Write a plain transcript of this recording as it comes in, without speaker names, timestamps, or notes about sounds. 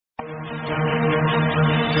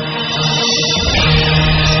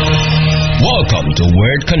Welcome to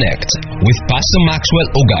Word Connect with Pastor Maxwell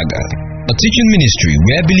Ogaga, a teaching ministry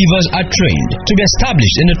where believers are trained to be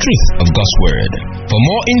established in the truth of God's Word. For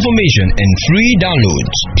more information and free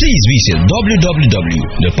downloads, please visit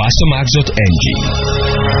www.thepastormax.ng.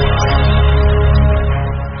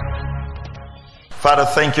 Father,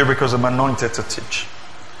 thank you because I'm anointed to teach.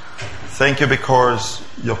 Thank you because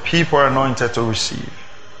your people are anointed to receive.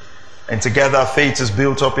 And together our faith is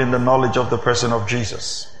built up in the knowledge of the person of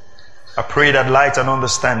Jesus. I pray that light and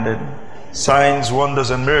understanding, signs, wonders,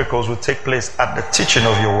 and miracles will take place at the teaching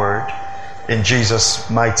of your word. In Jesus'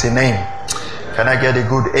 mighty name. Can I get a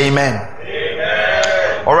good amen?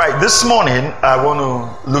 Amen. All right, this morning I want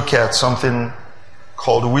to look at something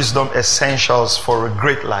called Wisdom Essentials for a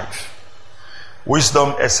Great Life.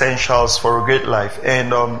 Wisdom Essentials for a Great Life.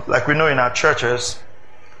 And like we know in our churches,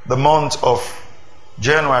 the month of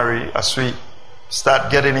January, as we start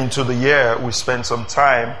getting into the year, we spend some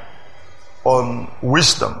time on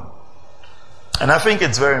wisdom. And I think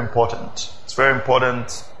it's very important. It's very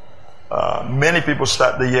important. Many people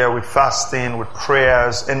start the year with fasting, with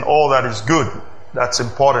prayers, and all that is good. That's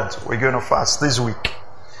important. We're going to fast this week.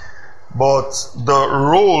 But the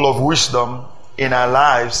role of wisdom in our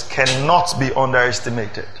lives cannot be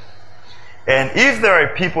underestimated. And if there are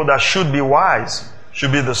people that should be wise,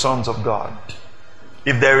 should be the sons of God.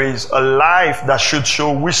 If there is a life that should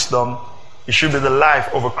show wisdom, it should be the life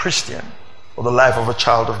of a Christian or the life of a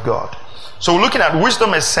child of God. So we're looking at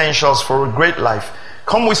wisdom essentials for a great life.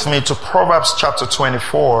 Come with me to Proverbs chapter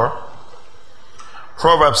 24.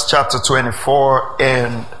 Proverbs chapter 24,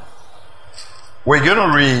 and we're going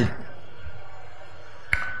to read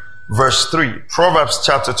verse 3. Proverbs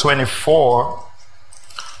chapter 24,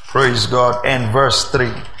 praise God, and verse 3.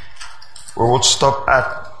 We will stop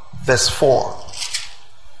at verse 4.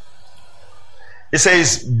 It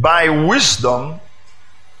says, by wisdom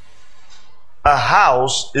a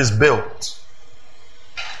house is built.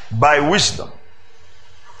 By wisdom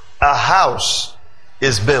a house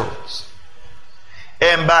is built.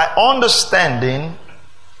 And by understanding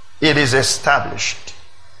it is established.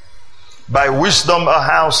 By wisdom a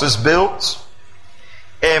house is built.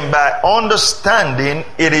 And by understanding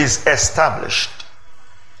it is established.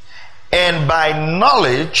 And by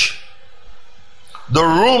knowledge the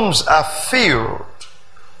rooms are filled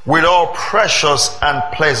with all precious and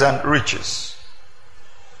pleasant riches.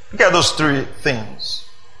 Look at those three things.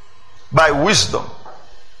 By wisdom,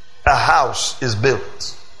 a house is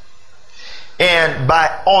built. And by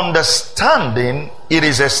understanding, it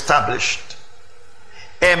is established.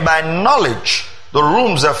 And by knowledge, the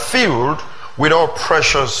rooms are filled with all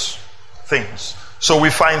precious things. So we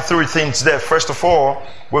find three things there. First of all,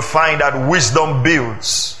 we find that wisdom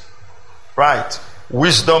builds. Right?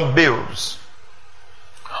 Wisdom builds.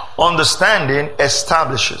 Understanding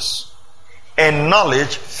establishes. And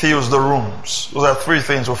knowledge fills the rooms. Those are three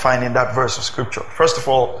things we'll find in that verse of scripture. First of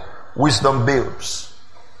all, wisdom builds.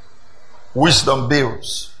 Wisdom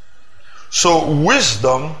builds. So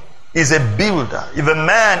wisdom is a builder. If a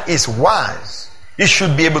man is wise, he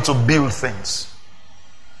should be able to build things.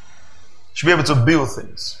 Should be able to build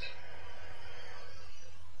things.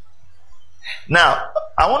 Now,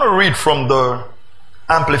 I want to read from the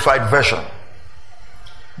Amplified Version.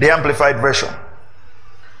 The Amplified Version.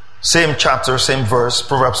 Same chapter, same verse,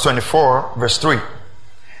 Proverbs 24, verse 3.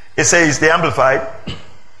 It says, the Amplified,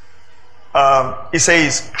 it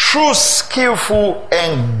says, through skillful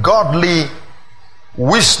and godly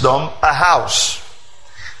wisdom, a house.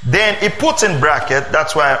 Then it puts in bracket,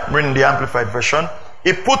 that's why I'm reading the Amplified Version,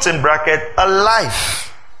 it puts in bracket a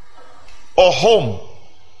life, a home,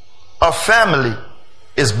 a family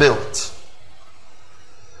is built.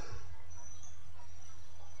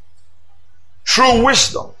 Through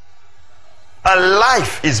wisdom, a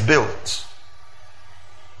life is built.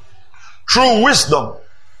 Through wisdom,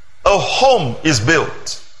 a home is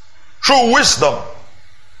built. Through wisdom,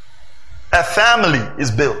 a family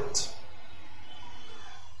is built.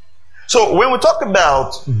 So when we talk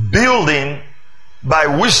about building by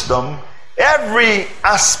wisdom, every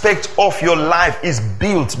aspect of your life is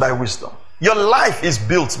built by wisdom. Your life is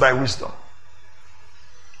built by wisdom.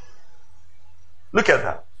 Look at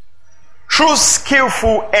that. Through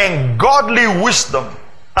skillful and godly wisdom,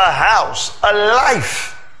 a house, a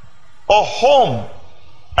life, a home,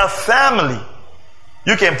 a family,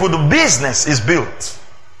 you can put the business is built.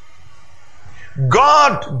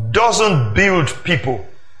 God doesn't build people.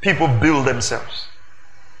 People build themselves.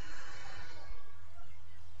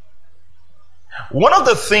 one of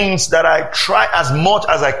the things that I try as much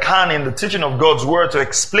as I can in the teaching of God's word to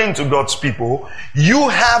explain to God's people, you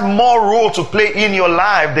have more role to play in your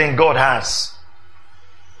life than God has.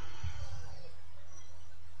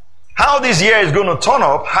 How this year is going to turn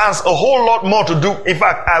up has a whole lot more to do. In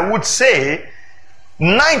fact, I would say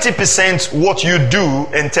 90% what you do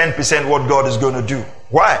and 10% what God is going to do.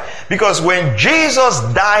 Why? Because when Jesus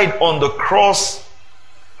died on the cross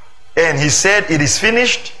and he said it is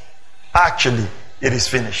finished, actually it is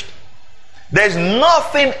finished. There's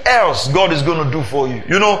nothing else God is going to do for you.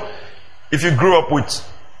 You know, if you grew up with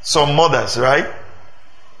some mothers, right?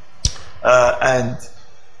 And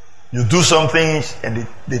you do something and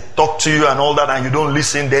they talk to you and all that and you don't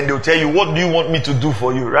listen, then they'll tell you, what do you want me to do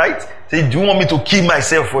for you, right? Say, do you want me to kill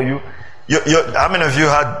myself for you? How many of you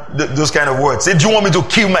had those kind of words? Say, do you want me to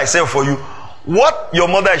kill myself for you? What your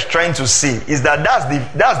mother is trying to say is that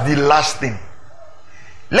that's the last thing.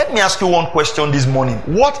 Let me ask you one question this morning.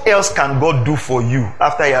 What else can God do for you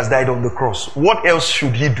after he has died on the cross? What else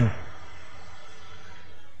should he do?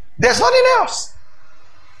 There's nothing else.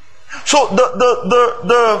 So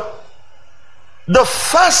the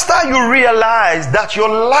faster you realize that your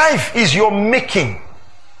life is your making,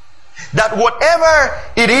 that whatever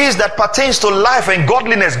it is that pertains to life and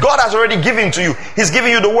godliness, God has already given to you. He's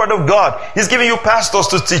giving you the word of God. He's giving you pastors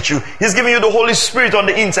to teach you. He's giving you the Holy Spirit on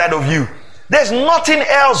the inside of you. There's nothing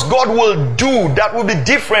else God will do that will be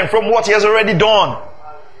different from what he has already done.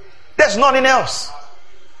 There's nothing else.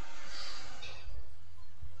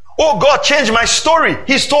 Oh, God changed my story.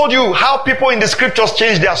 He's told you how people in the scriptures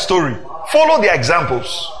change their story. Follow the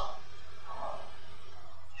examples.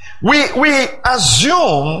 We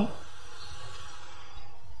assume,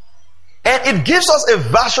 and it gives us a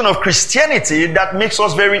version of Christianity that makes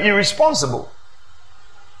us very irresponsible.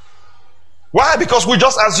 Why? Because we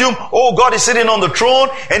just assume, oh, God is sitting on the throne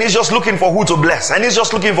and he's just looking for who to bless. And he's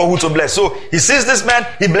just looking for who to bless. So he sees this man,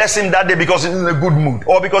 he bless him that day because he's in a good mood.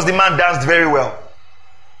 Or because the man danced very well.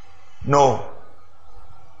 No.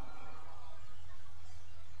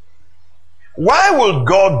 Why will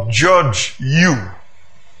God judge you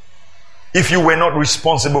if you were not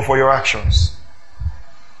responsible for your actions?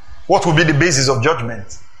 What will be the basis of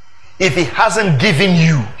judgment? If he hasn't given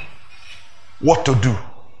you what to do.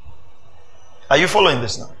 Are you following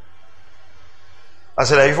this now? I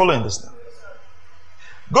said, are you following this now?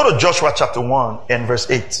 Go to Joshua chapter 1 and verse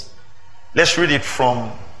 8. Let's read it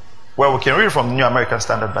from, well, we can read it from the New American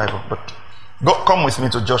Standard Bible, but come with me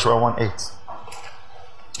to Joshua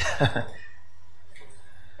 1:8.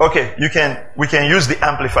 Okay, we can use the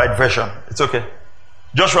amplified version. It's okay.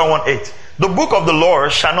 Joshua 1:8. The book of the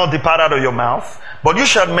Lord shall not depart out of your mouth, but you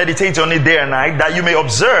shall meditate on it day and night, that you may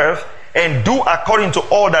observe and do according to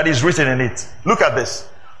all that is written in it. Look at this.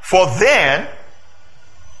 For then,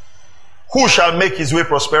 who shall make his way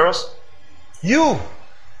prosperous? You.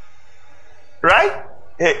 Right?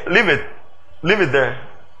 Hey, leave it there.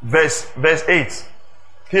 Verse 8.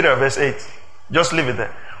 Peter, verse 8. Just leave it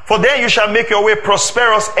there. For then you shall make your way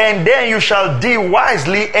prosperous, and then you shall deal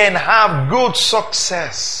wisely and have good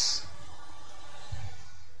success.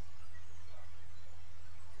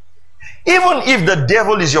 Even if the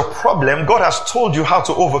devil is your problem, God has told you how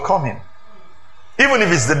to overcome him. Even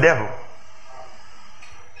if it's the devil.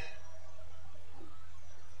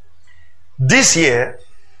 This year,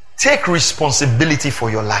 take responsibility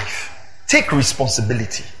for your life. Take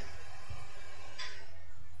responsibility.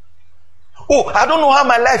 Oh, I don't know how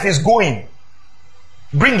my life is going.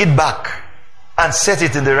 Bring it back and set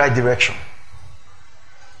it in the right direction.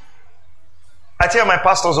 I tell my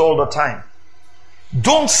pastors all the time,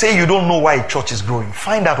 don't say you don't know why a church is growing.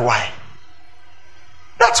 Find out why.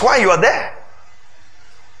 That's why you are there.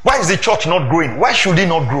 Why is the church not growing? Why should it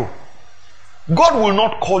not grow? God will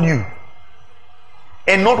not call you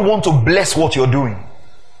and not want to bless what you're doing.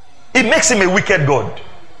 It makes him a wicked God.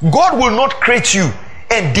 God will not create you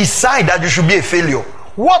and decide that you should be a failure.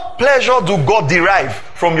 What pleasure do God derive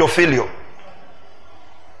from your failure?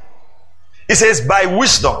 He says, by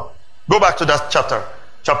wisdom. Go back to that chapter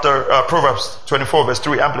Proverbs 24 verse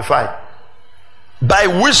 3 amplified. By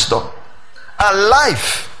wisdom a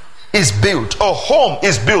life is built, a home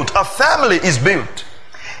is built, a family is built.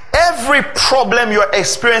 Every problem you are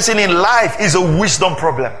experiencing in life is a wisdom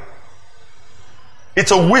problem.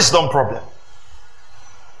 It's a wisdom problem.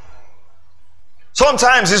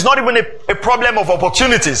 Sometimes it's not even a problem of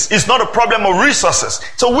opportunities. It's not a problem of resources.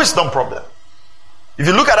 It's a wisdom problem. If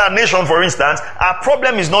you look at our nation, for instance, our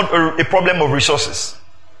problem is not a problem of resources.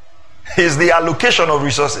 It's the allocation of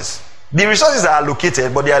resources. The resources are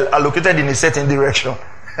allocated, but they are allocated in a certain direction.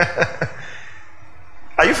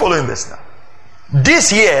 Are you following this now?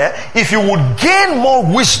 This year, if you would gain more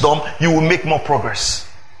wisdom, you will make more progress.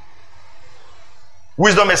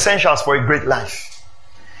 Wisdom essentials for a great life.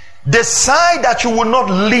 Decide that you will not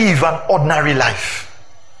live an ordinary life.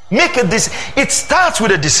 Make a decision. It starts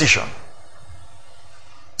with a decision.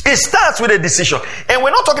 It starts with a decision. And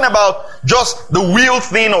we're not talking about just the will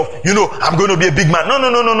thing of, I'm going to be a big man. No.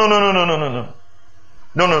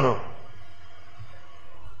 No.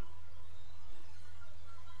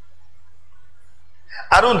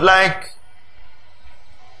 I don't like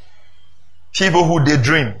people who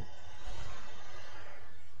daydream.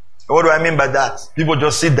 What do I mean by that? People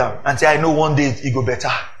just sit down and say, I know one day it go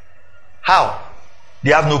better. How?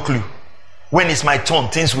 They have no clue. When it's my turn,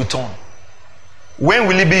 things will turn. When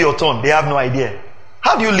will it be your turn? They have no idea.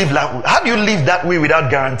 How do you live that way without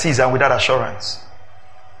guarantees and without assurance?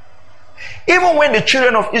 Even when the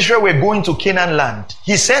children of Israel were going to Canaan land,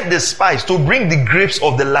 he sent the spies to bring the grapes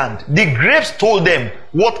of the land. The grapes told them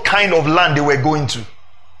what kind of land they were going to.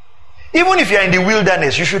 Even if you are in the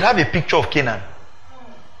wilderness, you should have a picture of Canaan.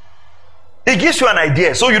 It gives you an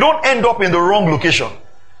idea, so you don't end up in the wrong location.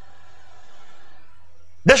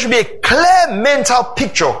 There should be a clear mental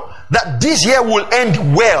picture that this year will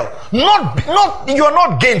end well. You are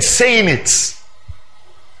not gainsaying it.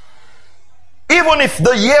 Even if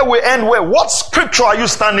the year will end well, what scripture are you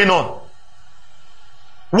standing on?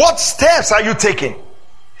 What steps are you taking?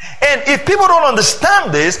 And if people don't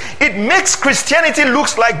understand this, it makes Christianity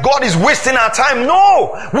looks like God is wasting our time.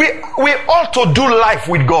 No, we ought to do life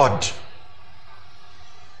with God.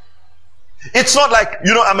 It's not like,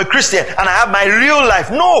 I'm a Christian and I have my real life.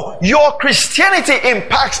 No, your Christianity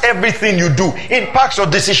impacts everything you do, impacts your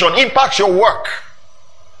decision, impacts your work.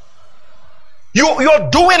 You're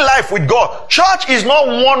doing life with God. Church is not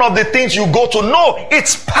one of the things you go to. No,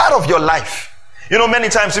 it's part of your life. Many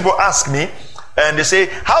times people ask me and they say,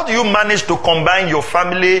 how do you manage to combine your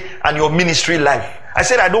family and your ministry life? I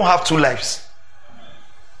said, I don't have two lives.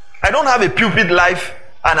 I don't have a pulpit life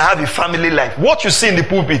and I have a family life. What you see in the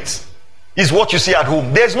pulpit is what you see at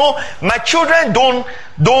home. My children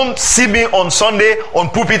don't see me on Sunday on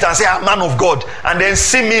pulpit and say, I'm a man of God, and then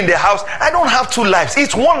see me in the house. I don't have two lives.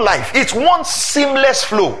 It's one life. It's one seamless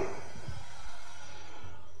flow.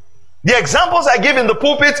 The examples I give in the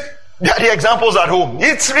pulpit, they are the examples at home.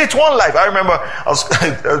 It's one life. I remember I was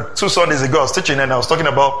 2 Sundays ago, I was teaching and I was talking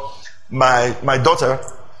about my daughter.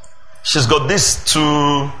 She's got these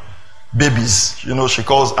 2 babies, she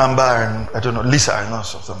calls Amber and I don't know, Lisa and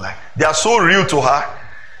something like that. They are so real to her.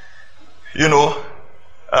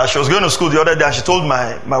 She was going to school the other day and she told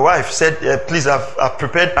my wife, said, please, I've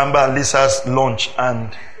prepared Amber and Lisa's lunch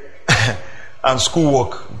and and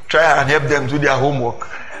schoolwork. Try and help them do their homework.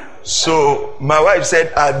 So my wife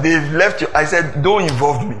said, they've left you. I said, don't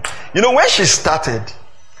involve me. When she started,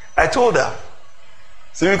 I told her,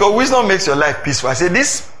 because wisdom makes your life peaceful. I said,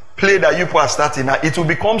 this play that you are starting now, it will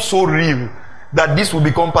become so real that this will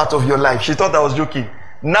become part of your life. She thought I was joking.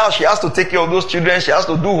 Now she has to take care of those children. She has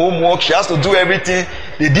to do homework. She has to do everything.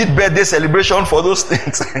 They did birthday celebration for those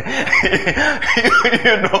things.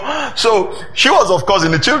 So she was, of course,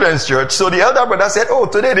 in the children's church. So the elder brother said,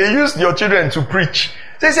 today they used your children to preach.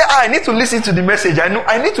 So he said, I need to listen to the message.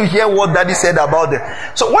 I need to hear what daddy said about them.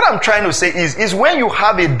 So what I'm trying to say is when you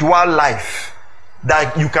have a dual life,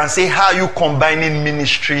 that you can say, how are you combining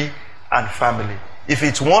ministry and family? If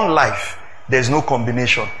it's one life, there's no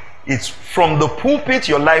combination. It's from the pulpit,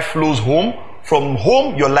 your life flows home. From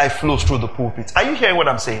home, your life flows through the pulpit. Are you hearing what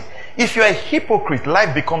I'm saying? If you're a hypocrite,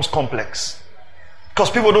 life becomes complex.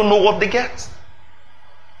 Because people don't know what they get.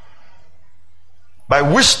 By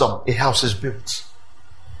wisdom, a house is built.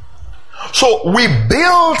 So we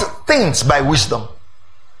build things by wisdom.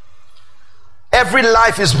 Every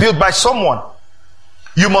life is built by someone.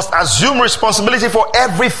 You must assume responsibility for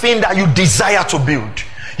everything that you desire to build.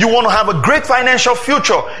 You want to have a great financial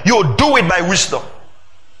future, you'll do it by wisdom.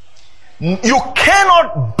 You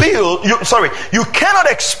cannot you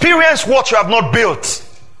cannot experience what you have not built.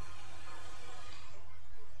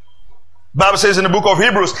 Bible says in the book of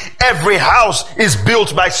Hebrews, every house is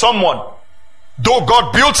built by someone. Though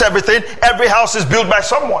God builds everything, every house is built by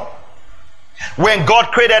someone. When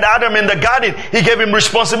God created Adam in the garden, He gave him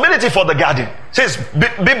responsibility for the garden. It says,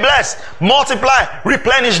 be blessed, multiply,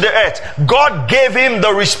 replenish the earth. God gave him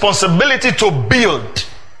the responsibility to build.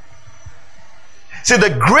 See,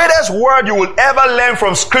 the greatest word you will ever learn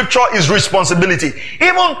from scripture is responsibility.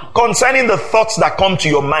 Even concerning the thoughts that come to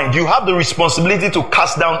your mind, you have the responsibility to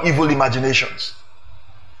cast down evil imaginations.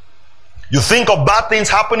 You think of bad things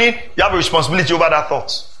happening, you have a responsibility over that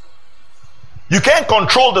thought. You can't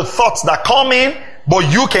control the thoughts that come in, but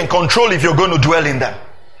you can control if you're going to dwell in them.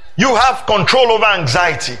 You have control over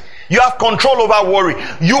anxiety. You have control over worry.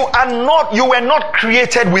 You were not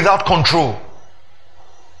created without control.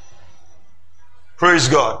 Praise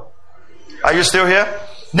God. Are you still here?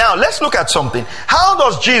 Now let's look at something. How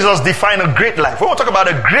does Jesus define a great life? We want to talk about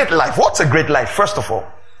a great life. What's a great life, first of all?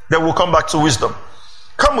 Then we'll come back to wisdom.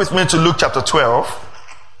 Come with me to Luke chapter 12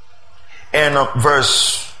 and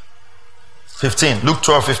verse 15. Luke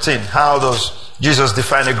 12:15. How does Jesus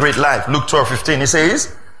define a great life? Luke 12:15. He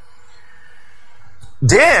says,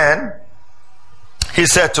 then he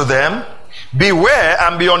said to them, beware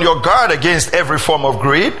and be on your guard against every form of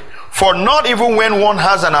greed, for not even when one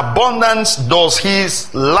has an abundance does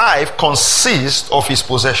his life consist of his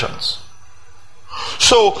possessions.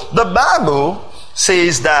 So the Bible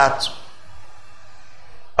says that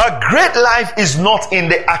a great life is not in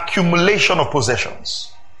the accumulation of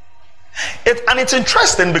possessions. And it's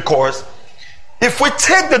interesting because if we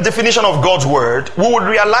take the definition of God's word, we would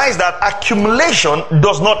realize that accumulation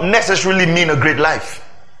does not necessarily mean a great life.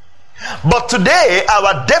 But today,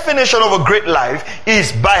 our definition of a great life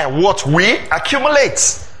is by what we accumulate.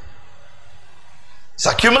 It's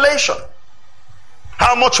accumulation.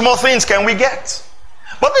 How much more things can we get?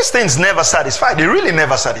 But these things never satisfy. They really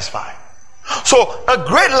never satisfy. So a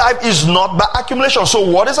great life is not by accumulation. So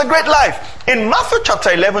what is a great life? In Matthew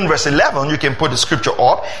chapter 11 verse 11, you can put the scripture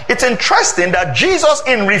up. It's interesting that Jesus,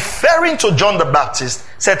 in referring to John the Baptist,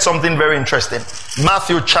 said something very interesting.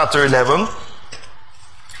 Matthew chapter 11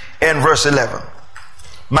 and verse 11.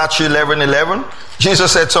 Matthew 11:11.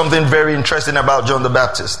 Jesus said something very interesting about John the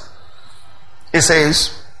Baptist. He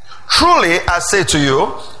says, truly I say to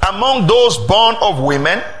you, among those born of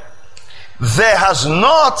women, there has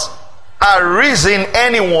not arisen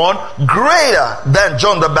anyone greater than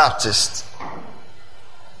John the Baptist.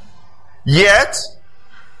 Yet,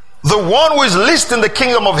 the one who is least in the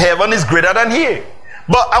kingdom of heaven is greater than he.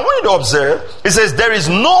 But I want you to observe, it says, there is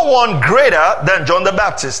no one greater than John the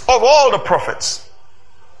Baptist of all the prophets.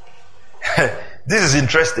 This is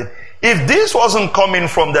interesting. If this wasn't coming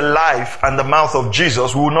from the life and the mouth of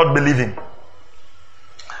Jesus, we would not believe him.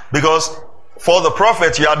 Because for the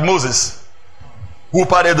prophets, you had Moses, who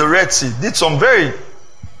parted the Red Sea, did some very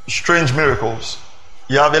strange miracles.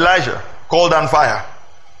 You have Elijah, called down fire.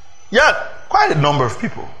 You had quite a number of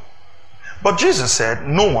people. But Jesus said,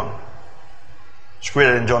 no one is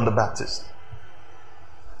greater than John the Baptist.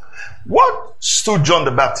 What stood John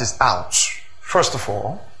the Baptist out? First of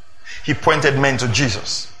all, he pointed men to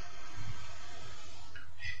Jesus.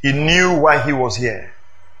 He knew why he was here.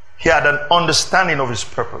 He had an understanding of his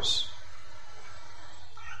purpose.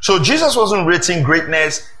 So Jesus wasn't rating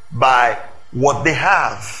greatness by what they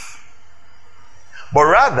have, but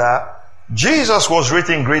rather Jesus was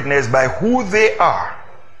rating greatness by who they are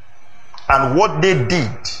and what they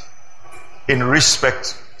did in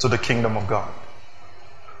respect to the kingdom of God.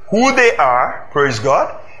 Who they are, praise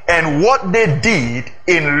God, and what they did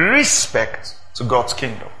in respect to God's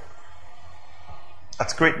kingdom.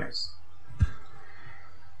 That's greatness.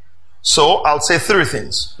 So I'll say three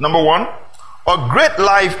things. Number one, a great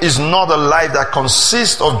life is not a life that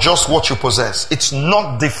consists of just what you possess. It's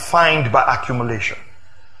not defined by accumulation.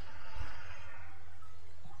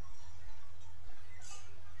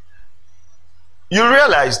 You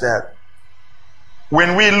realize that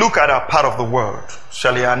when we look at our part of the world,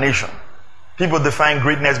 especially our nation, people define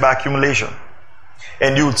greatness by accumulation.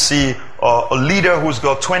 And you would see a leader who's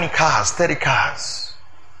got 20 cars, 30 cars.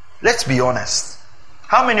 Let's be honest.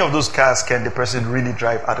 How many of those cars can the person really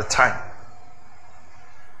drive at a time?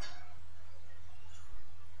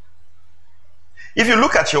 If you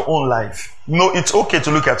look at your own life, it's okay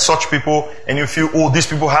to look at such people and you feel, oh, these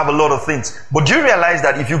people have a lot of things. But do you realize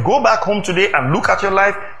that if you go back home today and look at your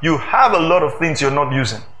life, you have a lot of things you're not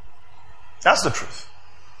using? That's the truth.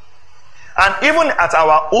 And even at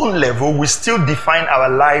our own level, we still define our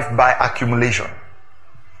life by accumulation.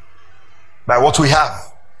 By what we have.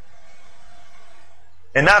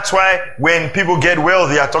 And that's why when people get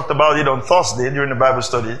wealthy, I talked about it on Thursday during the Bible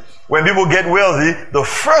study. When people get wealthy, the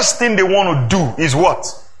first thing they want to do is what?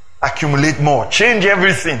 Accumulate more. Change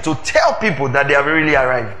everything to tell people that they have really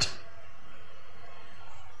arrived.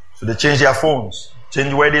 So they change their phones,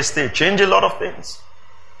 change where they stay, change a lot of things.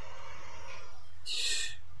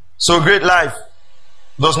 So great life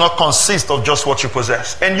does not consist of just what you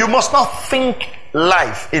possess. And you must not think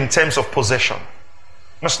life in terms of possession.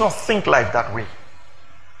 You must not think life that way.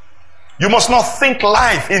 You must not think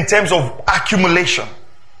life in terms of accumulation.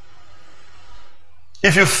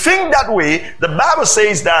 If you think that way, the Bible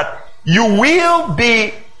says that you will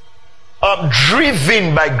be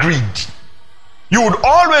driven by greed. You would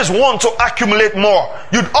always want to accumulate more.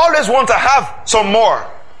 You'd always want to have some more.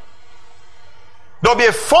 There'll be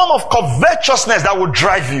a form of covetousness that will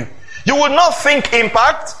drive you. You will not think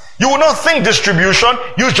impact. You will not think distribution.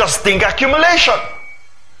 You just think accumulation.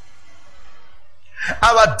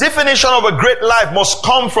 Our definition of a great life must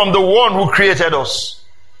come from the one who created us.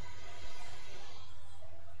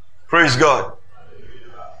 Praise God.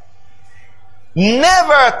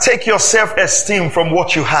 Never take your self-esteem from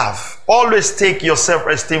what you have. Always take your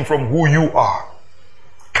self-esteem from who you are.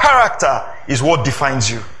 Character is what defines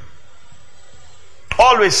you.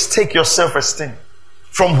 Always take your self-esteem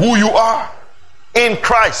from who you are in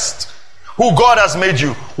Christ, who God has made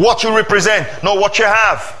you, what you represent, not what you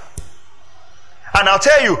have. And I'll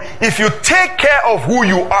tell you, if you take care of who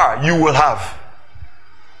you are, you will have.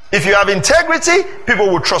 If you have integrity, people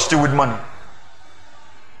will trust you with money.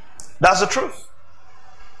 That's the truth.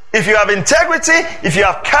 If you have integrity, if you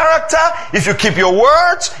have character, if you keep your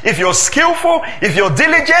words, if you're skillful, if you're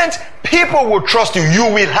diligent, people will trust you. You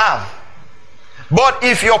will have. But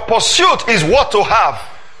if your pursuit is what to have,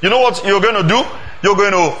 you know what you're going to do? You're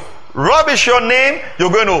going to rubbish your name.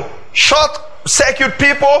 You're going to short-circuit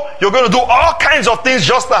people. You're going to do all kinds of things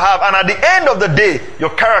just to have. And at the end of the day, your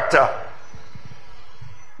character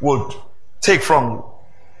will take from you.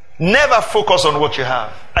 Never focus on what you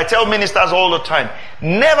have. I tell ministers all the time,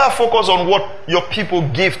 never focus on what your people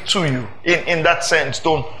give to you. In that sense,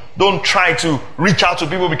 don't try to reach out to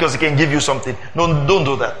people because they can give you something. No, don't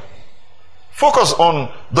do that. Focus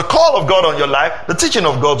on the call of God on your life, the teaching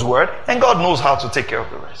of God's word, and God knows how to take care of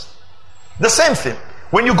the rest. The same thing.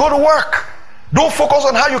 When you go to work, don't focus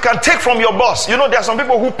on how you can take from your boss. You know, there are some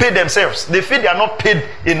people who pay themselves. They feel they are not paid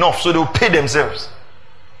enough, so they'll pay themselves.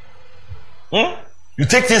 You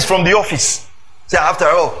take things from the office. Say, after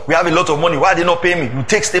all, we have a lot of money. Why are they not paying me? You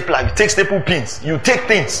take stapler, you take staple pins, you take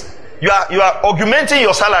things. You are augmenting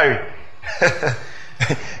your salary.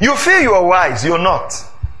 You feel you are wise, you're not.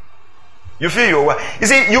 You feel you're wise. You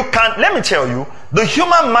see, you can't, let me tell you, the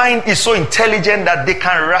human mind is so intelligent that they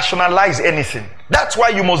can rationalize anything. That's why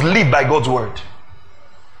you must live by God's word.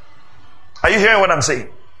 Are you hearing what I'm saying?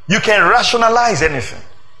 You can rationalize anything.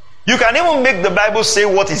 You can even make the Bible say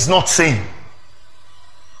what it's not saying.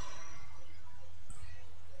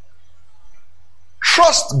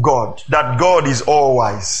 Trust God that God is all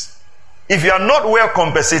wise. If you are not well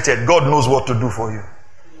compensated, God knows what to do for you.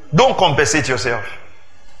 Don't compensate yourself.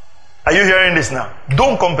 Are you hearing this now?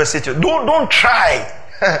 Don't compensate yourself. Don't try.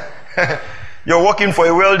 You're working for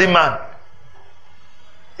a wealthy man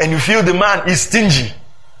and you feel the man is stingy.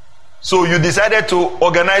 So you decided to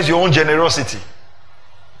organize your own generosity.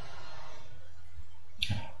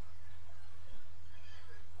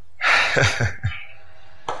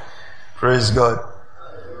 Praise God.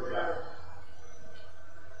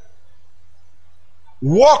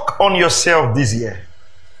 Work on yourself this year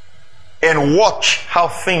and watch how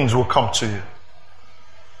things will come to you.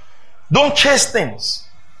 Don't chase things.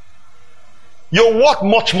 You're worth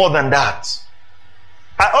much more than that.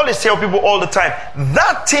 I always tell people all the time,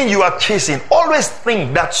 that thing you are chasing, always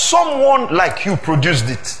think that someone like you produced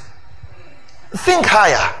it. Think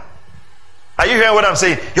higher. Are you hearing what I'm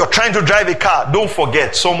saying? You're trying to drive a car. Don't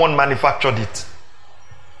forget, someone manufactured it.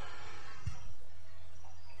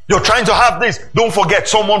 You're trying to have this. Don't forget,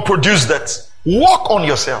 someone produced that. Work on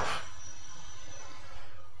yourself.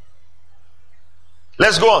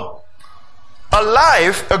 Let's go on.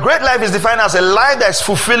 A great life is defined as a life that is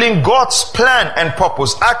fulfilling God's plan and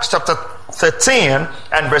purpose. Acts chapter 13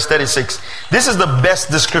 and verse 36. This is the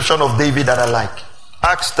best description of David that I like.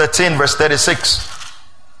 Acts 13 verse 36.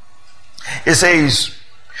 It says,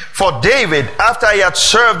 for David, after he had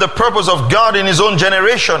served the purpose of God in his own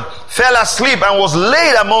generation, fell asleep and was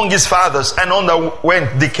laid among his fathers and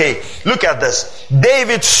underwent decay. Look at this.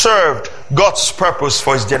 David served God's purpose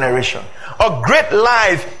for his generation. A great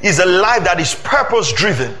life is a life that is purpose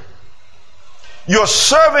driven. You're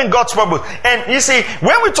serving God's purpose. And you see,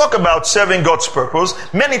 when we talk about serving God's purpose,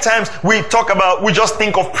 many times we just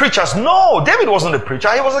think of preachers. No, David wasn't a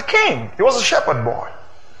preacher. He was a king. He was a shepherd boy.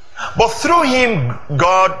 But through him,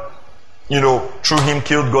 God, through him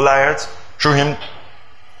killed Goliath. Through him,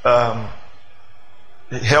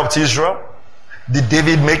 helped Israel. Did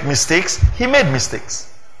David make mistakes? He made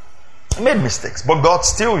mistakes. He made mistakes. But God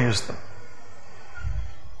still used him.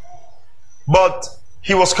 But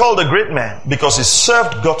he was called a great man because he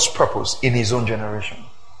served God's purpose in his own generation.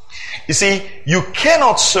 You see, you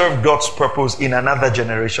cannot serve God's purpose in another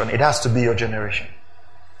generation. It has to be your generation.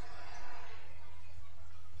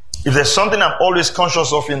 If there's something I'm always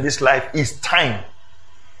conscious of in this life, is time.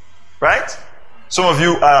 Right? Some of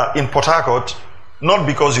you are in Port Harcourt, not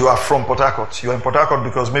because you are from Port Harcourt. You are in Port Harcourt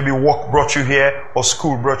because maybe work brought you here or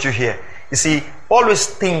school brought you here. You see, always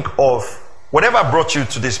think of whatever brought you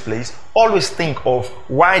to this place, always think of,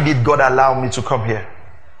 why did God allow me to come here?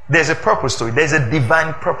 There's a purpose to it. There's a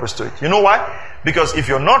divine purpose to it. You know why? Because if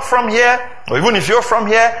you're not from here, or even if you're from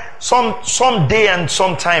here, some day and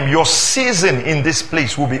some time, your season in this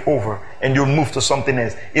place will be over and you'll move to something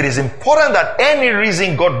else. It is important that any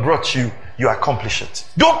reason God brought you, you accomplish it.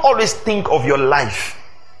 Don't always think of your life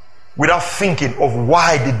without thinking of,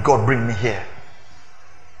 why did God bring me here?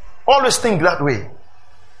 Always think that way.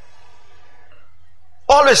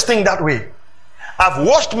 Always think that way. I've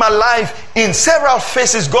watched my life in several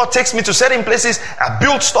phases. God takes me to certain places. I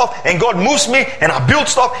build stuff and God moves me, and I build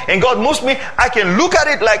stuff and God moves me. I can look at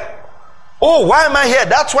it like, oh, why am I here?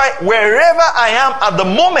 That's why wherever I am at the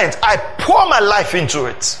moment, I pour my life into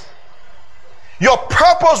it. Your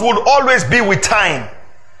purpose would always be with time.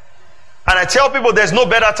 And I tell people there's no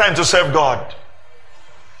better time to serve God.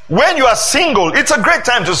 When you are single, it's a great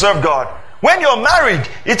time to serve God. When you're married,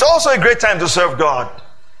 it's also a great time to serve God.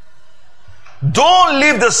 Don't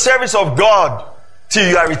leave the service of God till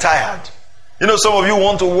you are retired. You know, some of you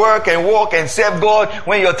want to work and walk and serve God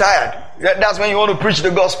when you're tired. That's when you want to preach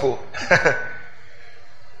the gospel.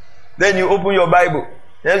 Then you open your Bible.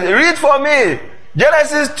 Read for me.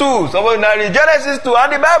 Genesis 2. Somebody read Genesis 2.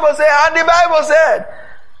 And the Bible said,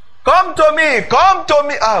 come to me, come to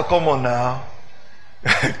me. Ah, come on now.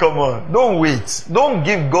 Come on. Don't wait. Don't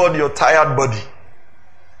give God your tired body.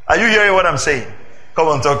 Are you hearing what I'm saying? Come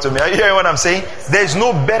on, talk to me. Are you hearing what I'm saying? There is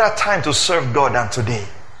no better time to serve God than today.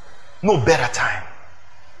 No better time.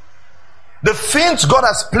 The things God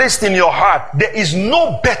has placed in your heart, there is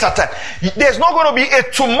no better time. There's not going to be a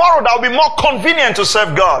tomorrow that will be more convenient to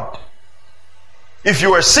serve God. If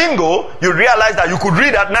you were single, you realize that you could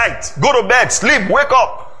read at night, go to bed, sleep, wake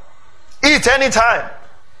up, eat anytime.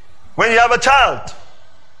 When you have a child,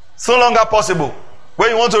 it's no longer possible.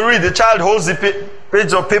 When you want to read, the child holds the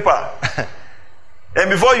page of paper. And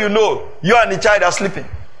before you know, you and the child are sleeping.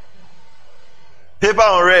 Paper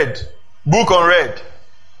unread, book unread.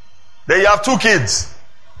 Then you have two kids.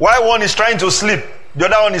 While one is trying to sleep, the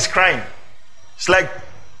other one is crying. It's like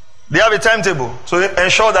they have a timetable to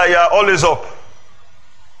ensure that you are always up.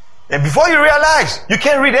 And before you realize, you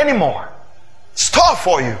can't read anymore. It's tough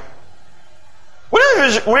for you.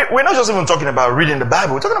 We're not just even talking about reading the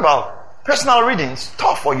Bible. We're talking about personal reading. It's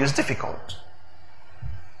tough for you. It's difficult.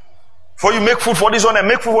 For you make food for this one and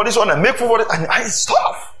make food for this one and make food for this, and it's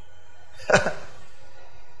tough.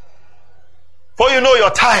 For you know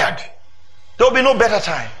you're tired. There'll be no better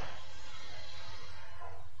time.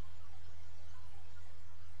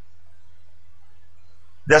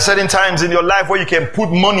 There are certain times in your life where you can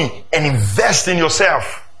put money and invest in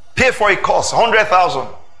yourself. Pay for a course, 100,000.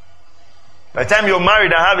 By the time you're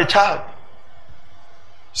married and have a child,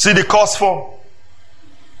 see the cost for.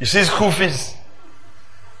 You see school fees.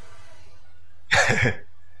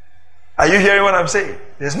 Are you hearing what I'm saying?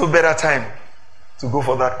 There's no better time to go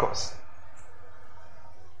for that course.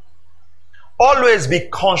 Always be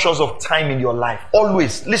conscious of time in your life.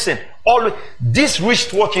 Always. Listen. Always. This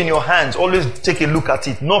wristwatch in your hands, always take a look at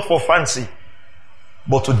it. Not for fancy,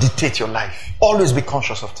 but to dictate your life. Always be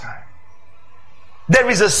conscious of time. There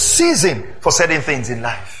is a season for certain things in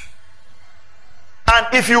life. And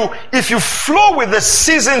if you flow with the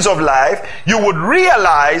seasons of life, you would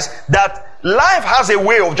realize that life has a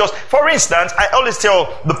way of just, for instance, I always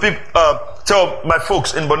tell the people, tell my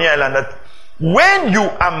folks in Bonny Island that when you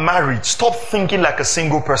are married, stop thinking like a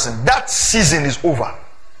single person. That season is over.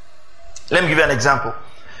 Let me give you an example.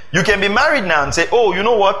 You can be married now and say, oh, you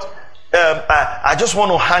know what? I just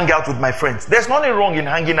want to hang out with my friends. There's nothing wrong in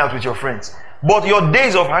hanging out with your friends. But your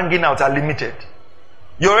days of hanging out are limited.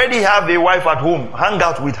 You already have a wife at home. Hang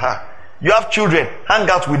out with her. You have children. Hang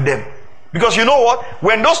out with them. Because you know what?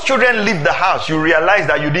 When those children leave the house, you realize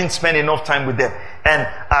that you didn't spend enough time with them. And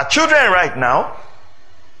our children right now,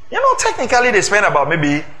 you know, technically they spend about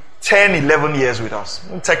maybe 10, 11 years with us.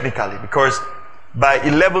 Technically. Because by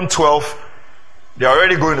 11, 12, they're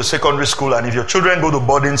already going to secondary school. And if your children go to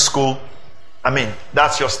boarding school, I mean,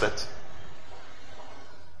 that's your state.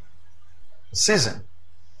 Season.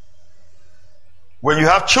 When you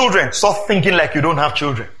have children, stop thinking like you don't have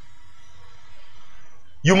children.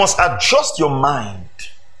 You must adjust your mind,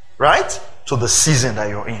 right, to the season that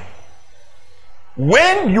you're in.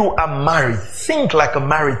 When you are married, think like a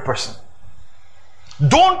married person.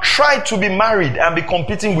 Don't try to be married and be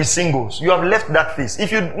competing with singles. You have left that phase.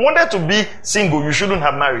 If you wanted to be single, you shouldn't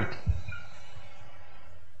have married.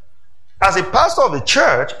 As a pastor of the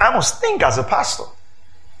church, I must think as a pastor.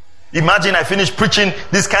 Imagine I finish preaching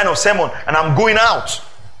this kind of sermon and I'm going out.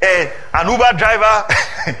 An Uber driver,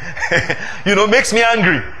 makes me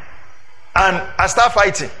angry. And I start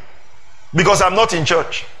fighting. because I'm not in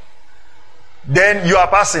church, then you are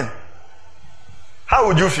passing. How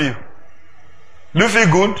would you feel? Do you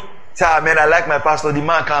feel good? Say, man, I like my pastor. The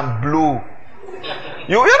man can blow.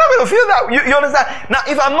 You're not going to feel that. You understand? Now,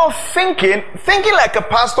 if I'm not thinking like a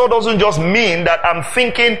pastor doesn't just mean that I'm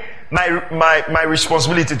thinking my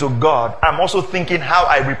responsibility to God. I'm also thinking how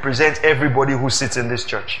I represent everybody who sits in this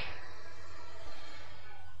church.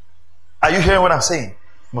 Are you hearing what I'm saying?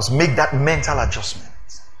 You must make that mental adjustment.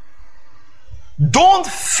 Don't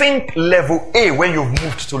think level A when you've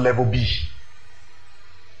moved to level B.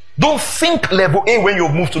 Don't think level A when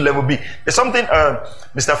you've moved to level B. There's something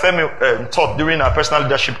Mr. Femi taught during our personal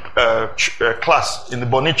leadership class in the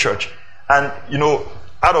Bonnie Church. And,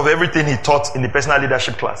 out of everything he taught in the personal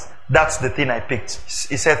leadership class, that's the thing I picked.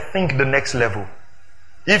 He said, think the next level.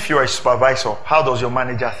 If you're a supervisor, how does your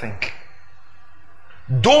manager think?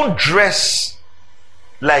 Don't dress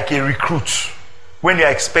like a recruit when you're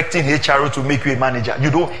expecting HRO to make you a manager.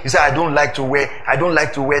 You say, I don't like to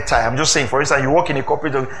wear tie. I'm just saying, for instance, you work in a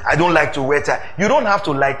corporate, I don't like to wear tie. You don't have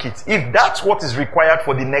to like it. If that's what is required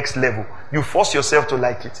for the next level, you force yourself to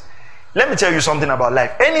like it. Let me tell you something about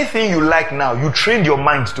life. Anything you like now, you trained your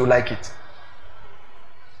mind to like it.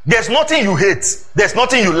 There's nothing you hate. There's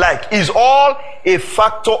nothing you like. It's all a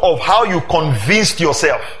factor of how you convinced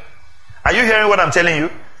yourself. Are you hearing what I'm telling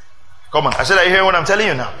you? Come on. I said, are you hearing what I'm telling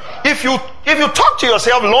you now? If you talk to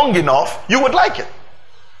yourself long enough, you would like it.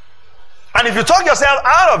 And if you talk yourself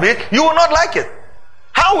out of it, you will not like it.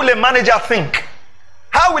 How will a manager think?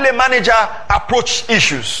 How will a manager approach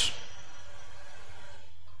issues?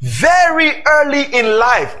 Very early in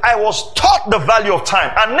life, I was taught the value of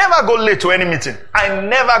time. I never go late to any meeting. I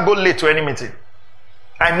never go late to any meeting.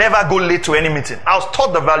 I was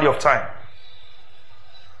taught the value of time.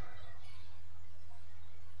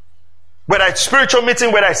 Whether it's spiritual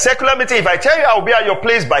meeting, whether it's secular meeting, if I tell you I'll be at your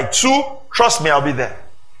place by 2, trust me, I'll be there.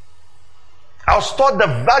 I was taught the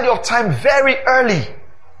value of time very early.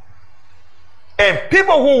 And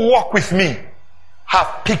people who walk with me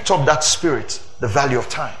have picked up that spirit, the value of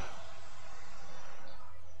time.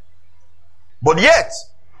 But yet,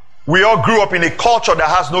 we all grew up in a culture that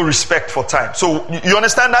has no respect for time. So, you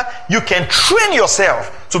understand that? You can train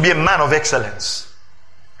yourself to be a man of excellence.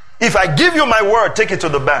 If I give you my word, take it to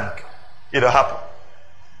the bank. It'll happen.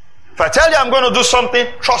 If I tell you I'm going to do something,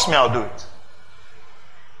 trust me, I'll do it.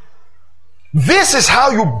 This is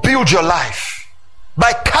how you build your life.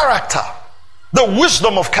 By character. The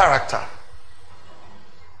wisdom of character.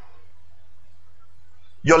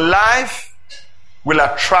 Your life will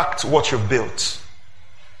attract what you've built.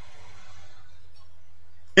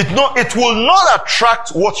 It will not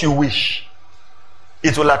attract what you wish.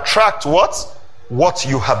 It will attract what? What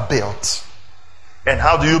you have built. And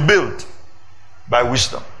how do you build? By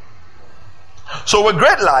wisdom. So a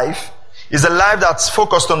great life is a life that's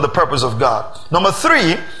focused on the purpose of God. Number 3,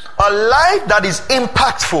 a life that is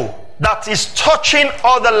impactful, that is touching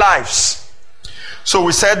other lives. So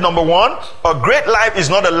we said, number 1, a great life is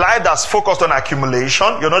not a life that's focused on accumulation.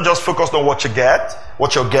 You're not just focused on what you get,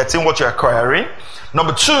 what you're getting, what you're acquiring.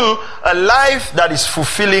 Number 2, a life that is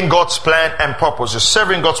fulfilling God's plan and purpose. You're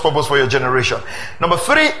serving God's purpose for your generation. Number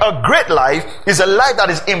 3, a great life is a life that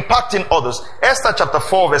is impacting others. Esther chapter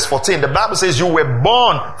 4 verse 14. The Bible says you were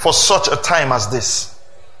born for such a time as this.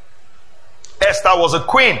 Esther was a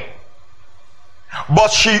queen.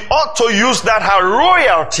 But she ought to use that her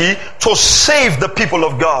royalty to save the people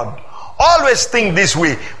of God. Always think this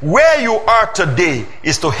way. Where you are today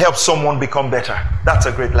is to help someone become better. That's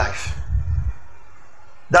a great life.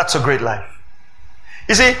 That's a great life.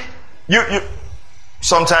 You see, you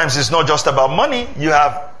sometimes it's not just about money.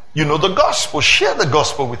 You know the gospel. Share the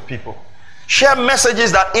gospel with people. Share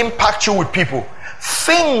messages that impact you with people.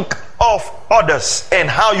 Think of others and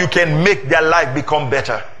how you can make their life become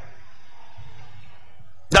better.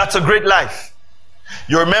 That's a great life.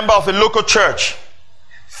 You're a member of a local church.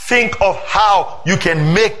 Think of how you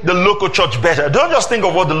can make the local church better. Don't just think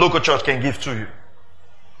of what the local church can give to you.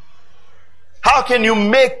 How can you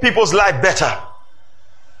make people's life better?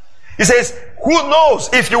 He says, who knows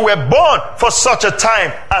if you were born for such a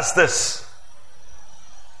time as this?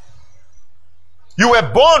 You were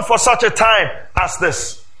born for such a time as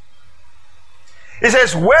this. He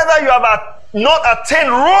says, whether you have not attained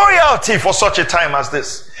royalty for such a time as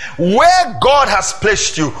this, where God has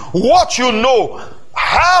placed you, what you know,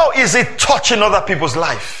 how is it touching other people's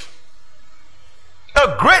life?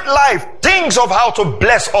 A great life thinks of how to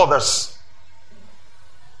bless others.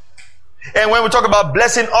 And when we talk about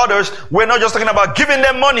blessing others, we're not just talking about giving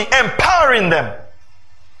them money, empowering them.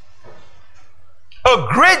 A A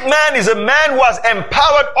great man is a man who has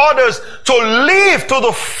empowered others to live to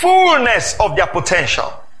the fullness of their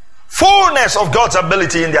potential, fullness of God's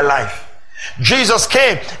ability in their life. Jesus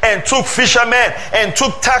came and took fishermen and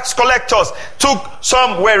took tax collectors, took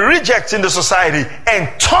some were rejects in the society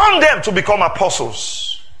and turned them to become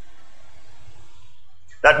apostles.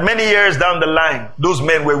 That many years down the line, those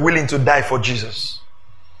men were willing to die for Jesus.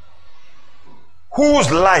 Whose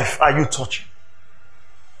life are you touching?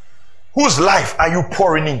 Whose life are you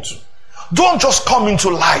pouring into? Don't just come into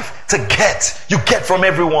life to get. You get from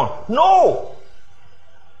everyone. No.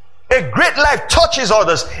 A great life touches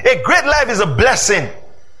others. A great life is a blessing.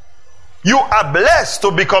 You are blessed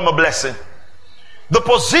to become a blessing. The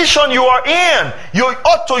position you are in, you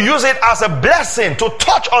ought to use it as a blessing to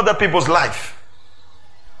touch other people's life.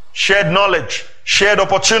 Shared knowledge, shared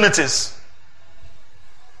opportunities.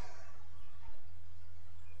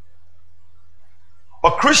 A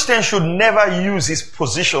Christian should never use his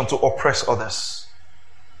position to oppress others.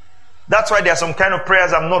 That's why there are some kind of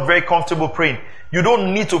prayers I'm not very comfortable praying. You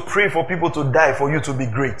don't need to pray for people to die for you to be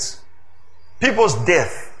great. People's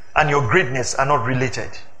death and your greatness are not related.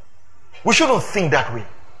 We shouldn't think that way.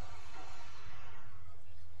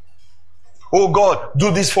 Oh God,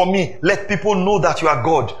 do this for me. Let people know that you are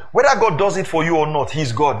God. Whether God does it for you or not,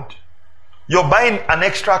 He's God. You're buying an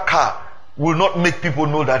extra car will not make people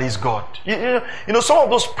know that He's God. You know, some of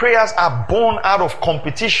those prayers are born out of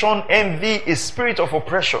competition, envy, a spirit of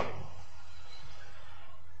oppression.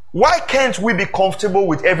 Why can't we be comfortable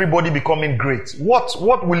with everybody becoming great? What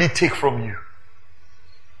will it take from you?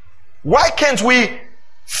 Why can't we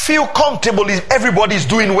feel comfortable if everybody's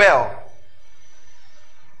doing well?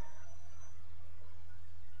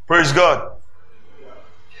 Praise God.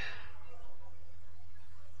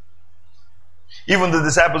 Even the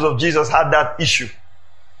disciples of Jesus had that issue.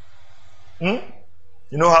 You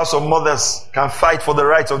know how some mothers can fight for the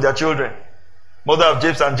rights of their children. Mother of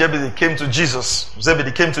James and Zebedee came to Jesus.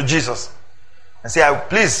 Zebedee came to Jesus and said,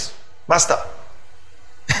 please, Master,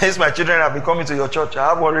 since my children have been coming to your church, I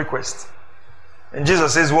have one request. And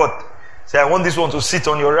Jesus says what? Say, I want this one to sit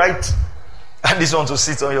on your right and this one to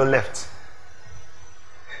sit on your left.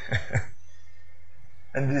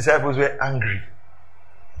 And the disciples were angry.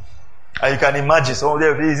 And you can imagine, some of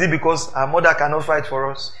them, is it because our mother cannot fight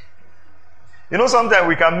for us? You know, sometimes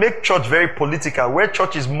we can make church very political, where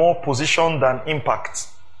church is more position than impact.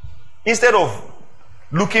 Instead of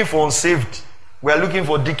looking for unsaved, we are looking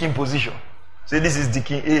for deacon position. Say this is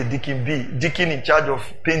deacon A, deacon B, deacon in charge of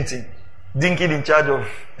painting, deacon in charge of...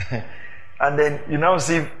 and then you now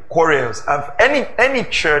see quarrels. And any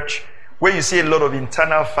church where you see a lot of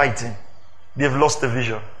internal fighting, they've lost the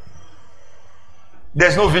vision.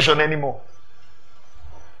 There's no vision anymore.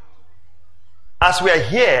 As we are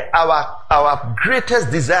here, our greatest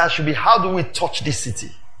desire should be, how do we touch this city?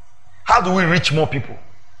 How do we reach more people?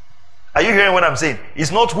 Are you hearing what I'm saying? It's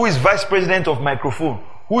not who is vice president of microphone,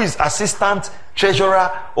 who is assistant treasurer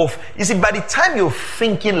of... You see, by the time you're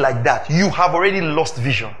thinking like that, you have already lost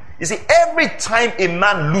vision. You see, every time a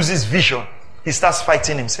man loses vision, he starts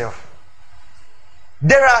fighting himself.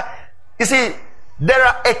 There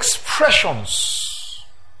are expressions.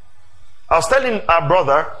 I was telling our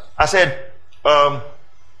brother, I said,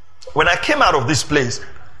 when I came out of this place,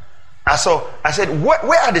 I said,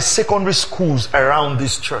 where are the secondary schools around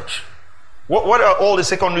this church? What are all the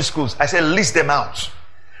secondary schools? I said, list them out.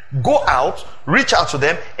 Go out, reach out to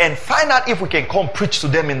them, and find out if we can come preach to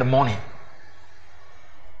them in the morning.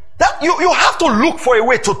 That you have to look for a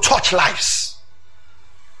way to touch lives.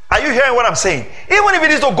 Are you hearing what I'm saying? Even if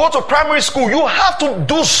it is to go to primary school, you have to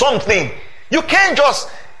do something. You can't just...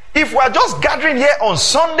 If we're just gathering here on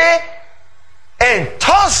Sunday and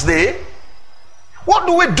Thursday, what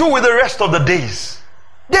do we do with the rest of the days?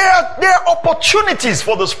 There are opportunities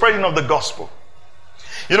for the spreading of the gospel.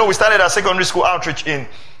 You know, we started our secondary school outreach in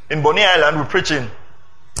Bonny Island. We're preaching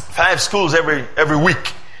 5 schools every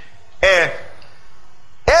week. And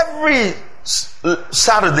every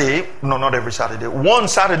Saturday, no, not every Saturday, one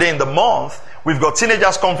Saturday in the month, we've got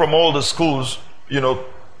teenagers come from all the schools, you know,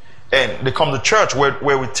 and they come to church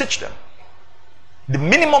where we teach them. The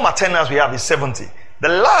minimum attendance we have is 70. The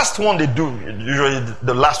last one they do, usually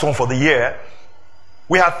the last one for the year,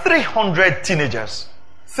 we have 300 teenagers,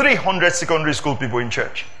 300 secondary school people in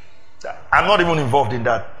church. I'm not even involved in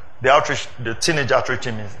that. The teenage outreach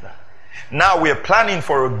team is that. Now we are planning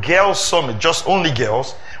for a girls' summit, just only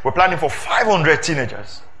girls. We're planning for 500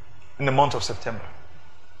 teenagers in the month of September.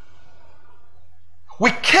 We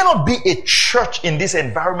cannot be a church in this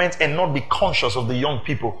environment and not be conscious of the young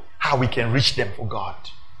people, how we can reach them for God.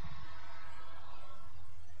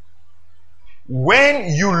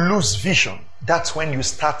 When you lose vision, That's when you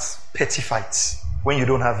start petty fights, when you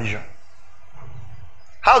don't have vision.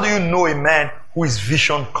 How do you know a man who is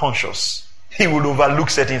vision conscious? He will overlook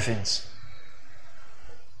certain things.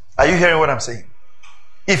 Are you hearing what I'm saying?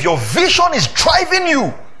 If your vision is driving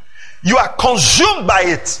you, you are consumed by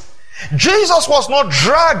it. Jesus was not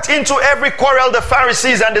dragged into every quarrel the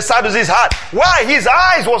Pharisees and the Sadducees had. Why? His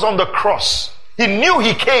eyes was on the cross. He knew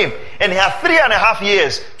he came and he had 3.5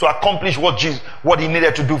 years to accomplish what he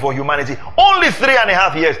needed to do for humanity. Only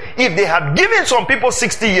 3.5 years. If they had given some people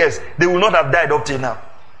 60 years, they would not have died up till now.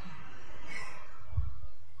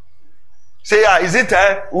 Say, is it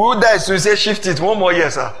time? Who dies? We say, shift it 1 more year,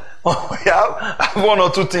 sir. I have 1 or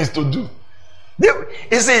 2 things to do.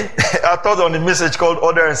 You see, I thought on the message called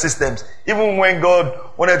Order and Systems. Even when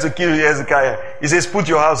God wanted to kill Hezekiah, he says, put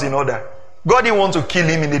your house in order. God didn't want to kill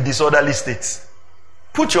him in a disorderly state.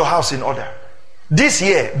 Put your house in order. This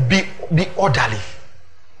year, be orderly.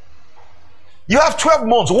 You have 12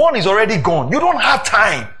 months. 1 is already gone. You don't have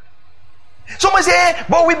time. Somebody say,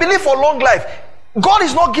 but we believe for long life. God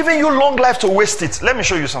is not giving you long life to waste it. Let me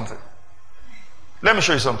show you something.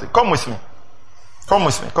 Come with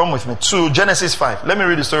me. To Genesis 5. Let me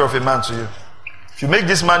read the story of a man to you. If you make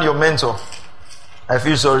this man your mentor, I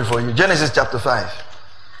feel sorry for you. Genesis chapter 5.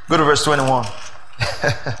 Go to verse 21.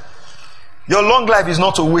 Your long life is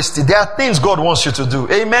not to waste it. There are things God wants you to do.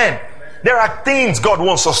 Amen. There are things God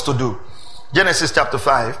wants us to do. Genesis chapter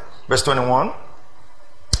 5, verse 21.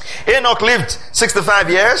 Enoch lived 65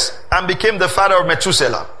 years and became the father of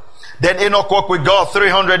Methuselah. Then Enoch walked with God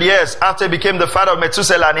 300 years after he became the father of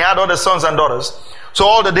Methuselah, and he had other sons and daughters. So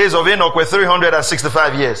all the days of Enoch were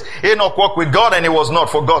 365 years. Enoch walked with God and he was not,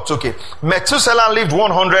 for God took it. Methuselah lived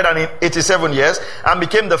 187 years and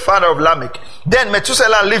became the father of Lamech. Then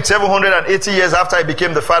Methuselah lived 780 years after he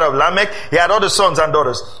became the father of Lamech. He had other sons and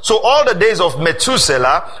daughters. So all the days of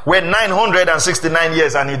Methuselah were 969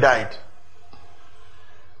 years and he died.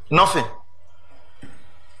 Nothing.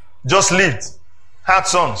 Just lived. Had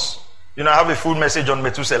sons. I have a full message on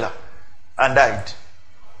Methuselah. And died.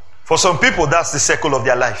 For some people, that's the circle of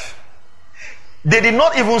their life. They did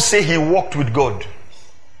not even say he walked with God.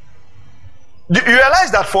 Do you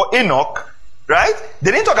realize that for Enoch, right?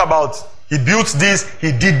 They didn't talk about he built this,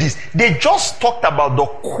 he did this. They just talked about the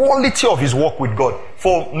quality of his walk with God.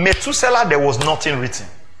 For Methuselah, there was nothing written.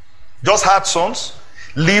 Just had sons,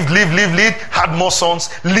 lived, had more sons,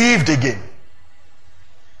 lived again.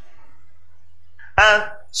 And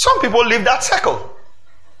some people live that circle.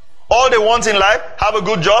 All they want in life, have a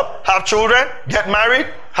good job, have children, get married,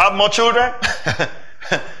 have more children.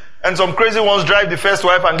 And some crazy ones drive the first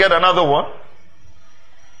wife and get another one.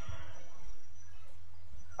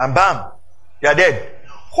 And bam, you're dead.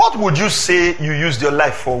 What would you say you used your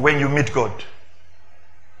life for when you meet God?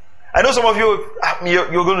 I know some of you,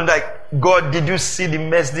 you're going to like, God, did you see the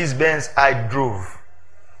Mercedes-Benz I drove?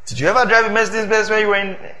 Did you ever drive a Mercedes-Benz when you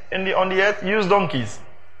were on the earth? Use donkeys.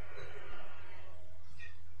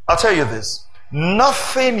 I'll tell you this.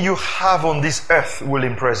 Nothing you have on this earth will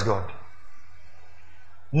impress God.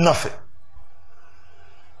 Nothing.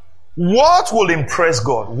 What will impress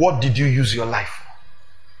God? What did you use your life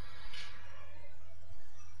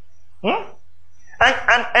for?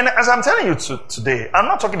 And as I'm telling you today, I'm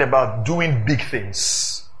not talking about doing big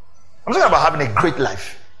things. I'm talking about having a great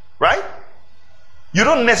life. Right? You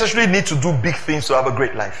don't necessarily need to do big things to have a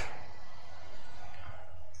great life.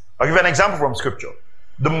 I'll give you an example from scripture.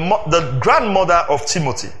 The grandmother of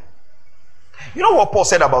Timothy. You know what Paul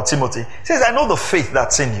said about Timothy? He says, I know the faith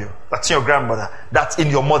that's in you, that's in your grandmother, that's in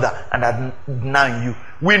your mother, and that's now in you.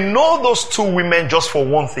 We know those two women just for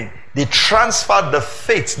one thing. They transferred the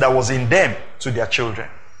faith that was in them to their children.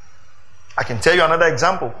 I can tell you another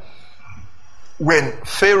example. When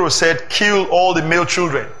Pharaoh said, kill all the male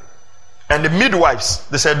children, and the midwives,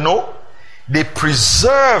 they said no, they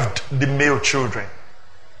preserved the male children.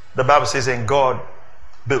 The Bible says, and God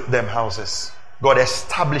built them houses. God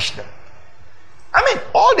established them. I mean,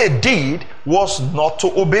 all they did was not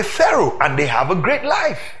to obey Pharaoh, and they have a great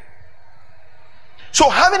life. So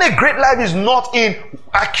having a great life is not in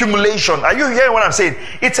accumulation. Are you hearing what I'm saying?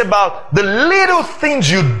 It's about the little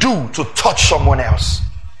things you do to touch someone else.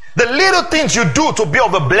 The little things you do to be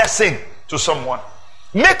of a blessing to someone.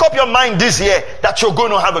 Make up your mind this year that you're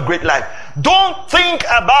going to have a great life. Don't think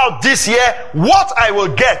about this year what I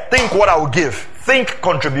will get. Think what I will give. Think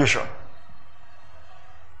contribution.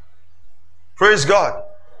 Praise God.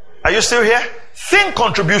 Are you still here? Think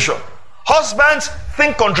contribution. Husbands,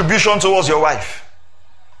 think contribution towards your wife.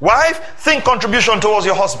 Wife, think contribution towards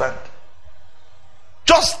your husband.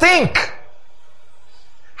 Just think.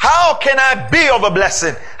 How can I be of a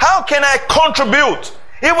blessing? How can I contribute?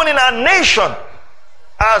 Even in our nation,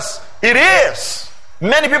 as it is,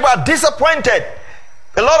 many people are disappointed.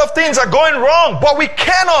 A lot of things are going wrong, but we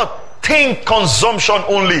cannot think consumption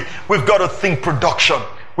only. We've got to think production.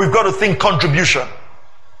 We've got to think contribution.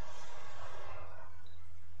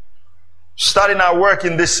 Starting our work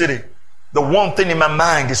in this city, the one thing in my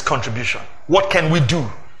mind is contribution. What can we do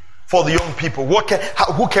for the young people?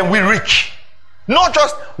 Who can we reach? Not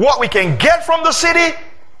just what we can get from the city.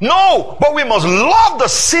 No, but we must love the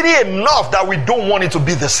city enough that we don't want it to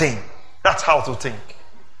be the same. That's how to think.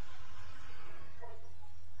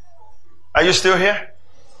 Are you still here?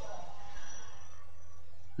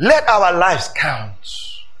 Let our lives count.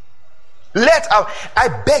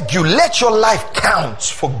 I beg you, let your life count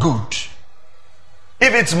for good.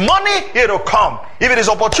 If it's money, it'll come. If it is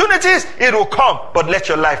opportunities, it'll come. But let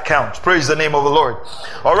your life count. Praise the name of the Lord.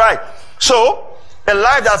 All right. So, a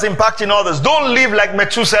life that's impacting others. Don't live like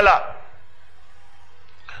Methuselah.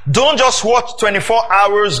 Don't just watch 24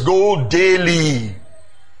 hours go daily.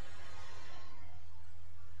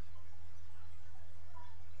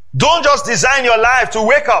 Don't just design your life to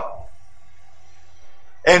wake up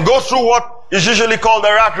and go through what is usually called the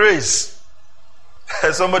rat race.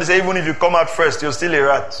 Somebody say, even if you come out first, you're still a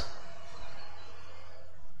rat.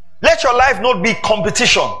 Let your life not be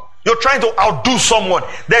competition. You're trying to outdo someone.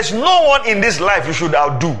 There's no one in this life you should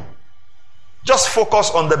outdo. Just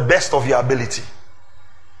focus on the best of your ability.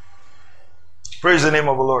 Praise the name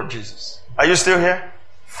of the Lord Jesus. Are you still here?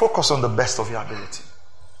 Focus on the best of your ability.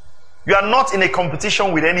 You are not in a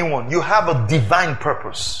competition with anyone. You have a divine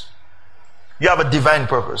purpose. You have a divine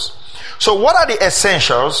purpose. So what are the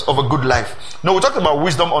essentials of a good life? No, we talked about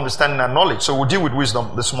wisdom, understanding, and knowledge. So we'll deal with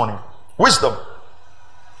wisdom this morning. Wisdom.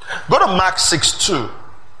 Go to Mark 6:2.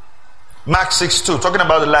 Mark 6:2, talking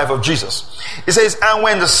about the life of Jesus. It says, and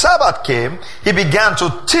when the Sabbath came, he began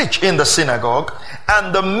to teach in the synagogue,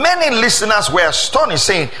 and the many listeners were astonished,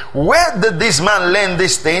 saying, where did this man learn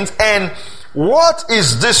these things? And what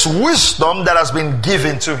is this wisdom that has been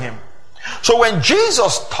given to him? So when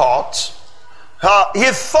Jesus taught, he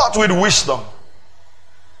thought with wisdom.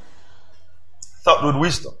 Thought with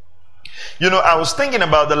wisdom. You know, I was thinking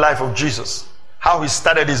about the life of Jesus. How he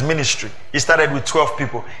started his ministry. He started with 12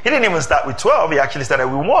 people. He didn't even start with 12. He actually started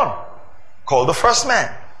with one. Called the first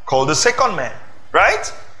man. Called the second man.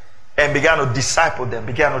 Right? And began to disciple them.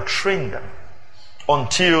 Began to train them.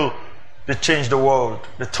 Until they changed the world.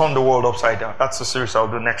 They turned the world upside down. That's the series I'll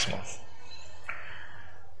do next month.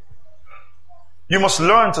 You must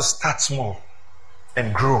learn to start small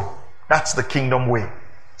and grow. That's the kingdom way.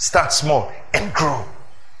 Start small and grow.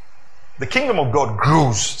 The kingdom of God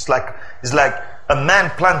grows. It's like a man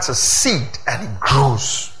plants a seed and it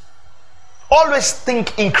grows. Always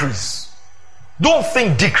think increase. Don't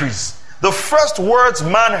think decrease. The first words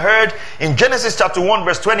man heard in Genesis chapter 1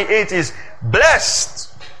 verse 28 is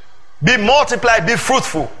blessed, be multiplied, be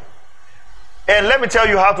fruitful. And let me tell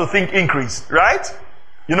you how to think increase, right?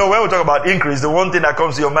 You know, when we talk about increase, the one thing that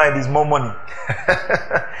comes to your mind is more money.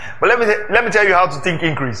 But let me tell you how to think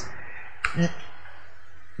increase.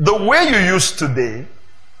 The way you use today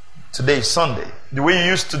is Sunday, the way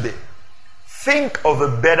you use today, think of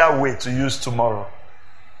a better way to use tomorrow.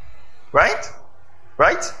 Right?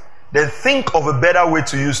 Right? Then think of a better way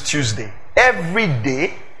to use Tuesday. Every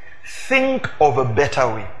day, think of a better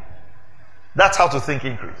way. That's how to think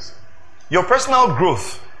increase. Your personal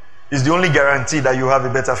growth is the only guarantee that you have a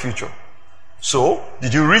better future. So,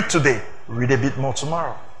 did you read today? Read a bit more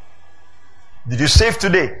tomorrow. Did you save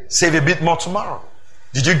today? Save a bit more tomorrow.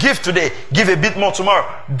 Did you give today? Give a bit more tomorrow.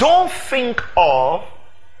 Don't think of,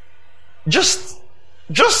 just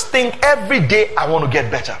think every day I want to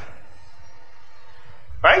get better.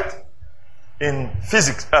 Right? In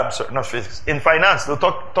physics, not physics, in finance, they'll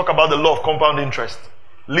talk about the law of compound interest.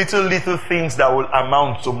 Little things that will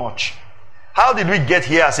amount to much. How did we get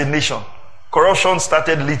here as a nation? Corruption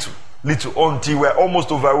started little until we're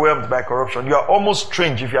almost overwhelmed by corruption. You are almost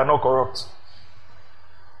strange if you are not corrupt.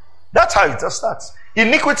 That's how it starts.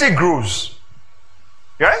 Iniquity grows.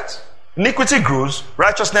 Right? Iniquity grows.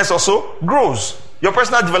 Righteousness also grows. Your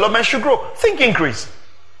personal development should grow. Think increase.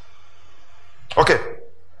 Okay.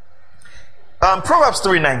 Proverbs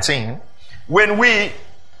 3:19.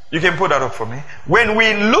 You can put that up for me. When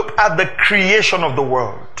we look at the creation of the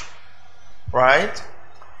world, right?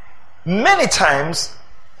 Many times,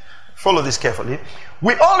 follow this carefully,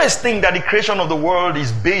 we always think that the creation of the world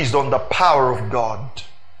is based on the power of God.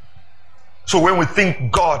 So when we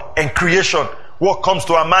think God and creation, what comes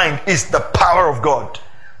to our mind is the power of God.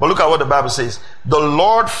 But look at what the Bible says. The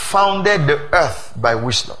Lord founded the earth by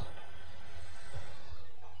wisdom.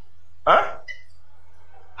 Huh?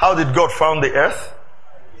 How did God found the earth?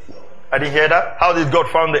 I didn't hear that. How did God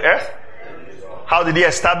found the earth? How did he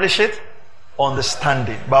establish it?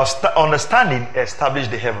 Understanding. By understanding, he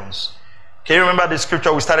established the heavens. Can you remember the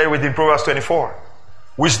scripture we started with in Proverbs 24?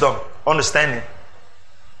 Wisdom, understanding.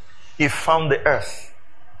 He found the earth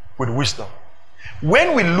with wisdom.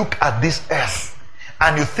 When we look at this earth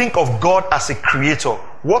and you think of God as a creator,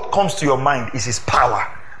 what comes to your mind is his power.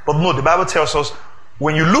 But no, the Bible tells us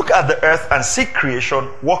when you look at the earth and see creation,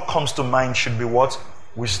 what comes to mind should be what?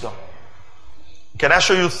 Wisdom. Can I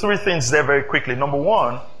show you three things there very quickly? Number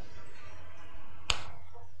one,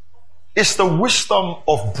 it's the wisdom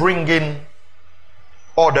of bringing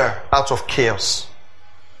order out of chaos.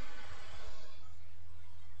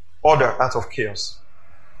 Order out of chaos.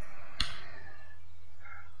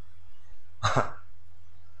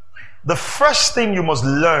 The first thing you must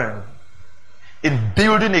learn in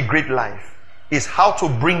building a great life is how to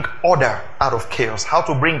bring order out of chaos, how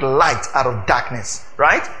to bring light out of darkness,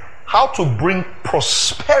 right? How to bring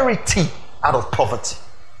prosperity out of poverty.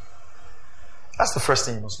 That's the first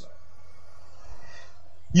thing you must learn.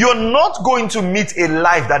 You're not going to meet a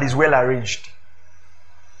life that is well arranged.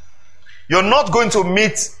 You're not going to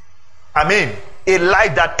meet, a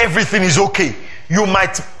life that everything is okay. You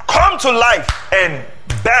might come to life and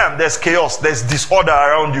bam, there's chaos, there's disorder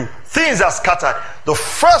around you. Things are scattered. The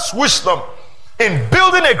first wisdom in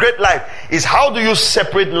building a great life is how do you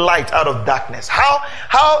separate light out of darkness? How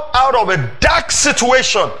out of a dark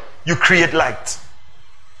situation you create light?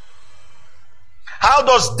 How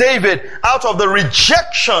does David, out of the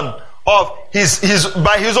rejection of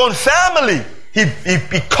by his own family,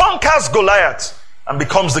 he conquers Goliath and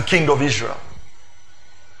becomes the king of Israel?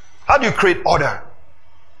 How do you create order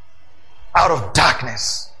out of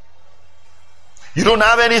darkness? You don't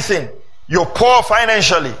have anything. You're poor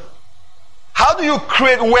financially. How do you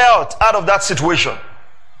create wealth out of that situation?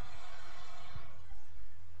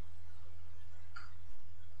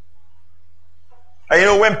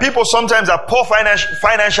 And when people sometimes are poor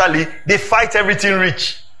financially, they fight everything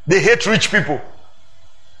rich. They hate rich people.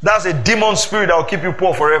 That's a demon spirit that will keep you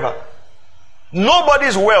poor forever.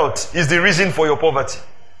 Nobody's wealth is the reason for your poverty.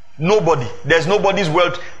 Nobody. There's nobody's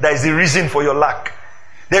wealth that is the reason for your lack.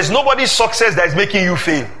 There's nobody's success that is making you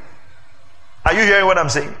fail. Are you hearing what I'm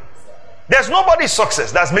saying? There's nobody's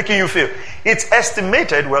success that's making you fail. It's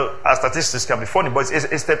estimated, well, our statistics can be funny, but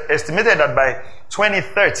it's estimated that by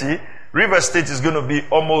 2030, River State is going to be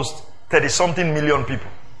almost 30-something million people.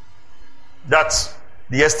 That's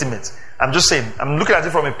the estimate. I'm just saying, I'm looking at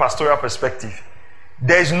it from a pastoral perspective.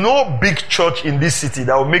 There is no big church in this city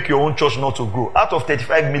that will make your own church not to grow. Out of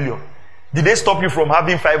 35 million, did they stop you from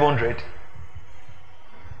having 500?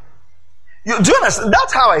 Do you understand?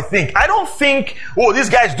 That's how I think. I don't think, this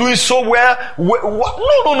guy is doing so well.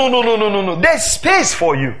 No. There's space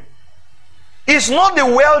for you. It's not the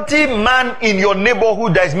wealthy man in your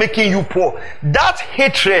neighborhood that is making you poor. That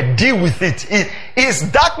hatred, deal with it. It is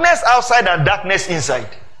darkness outside and darkness inside.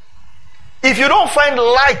 If you don't find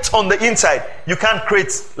light on the inside, you can't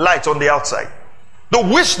create light on the outside. The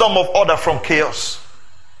wisdom of order from chaos.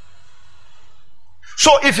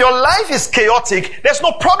 So if your life is chaotic, there's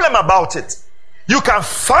no problem about it. You can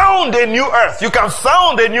found a new earth. You can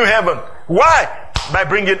found a new heaven. Why? By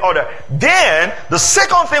bringing order. Then, the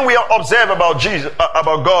second thing we observe about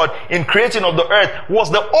God in creating of the earth was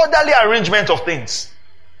the orderly arrangement of things.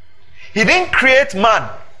 He didn't create man.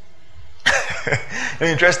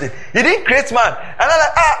 Interesting. He didn't create man. And I'm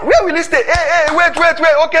like, where will he stay? Hey, wait.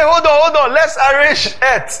 Okay, hold on. Let's arrange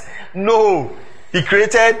earth. No. He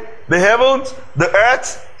created the heavens, the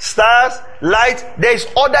earth, stars, light. There is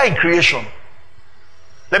order in creation.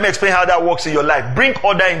 Let me explain how that works in your life. Bring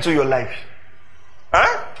order into your life.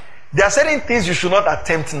 There are certain things you should not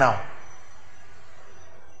attempt now.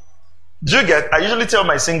 Do you get? I usually tell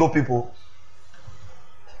my single people,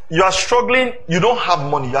 you are struggling, you don't have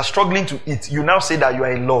money, you are struggling to eat. You now say that you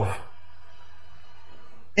are in love.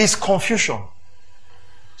 It's confusion.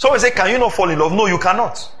 So we say, can you not fall in love? No, you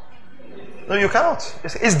cannot. No, you cannot.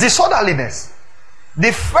 It's disorderliness.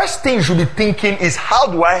 The first thing you should be thinking is, how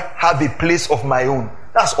do I have a place of my own?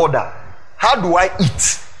 That's order. How do I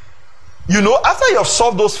eat? After you have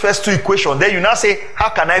solved those first two equations, then you now say, how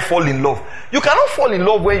can I fall in love? You cannot fall in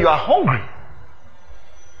love when you are hungry.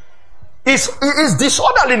 It's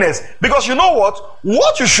disorderliness. Because you know what?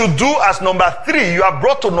 What you should do as number 3, you are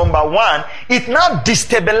brought to number 1, it now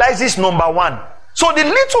destabilizes number 1. So the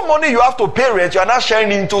little money you have to pay rent, you are now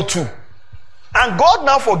sharing into 2. And God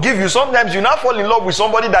now forgive you. Sometimes you now fall in love with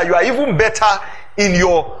somebody that you are even better in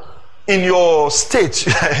your state.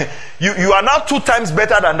 you are now 2 times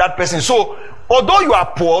better than that person. So although you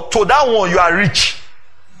are poor, to that one you are rich.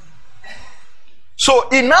 So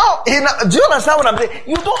do you understand what I'm saying?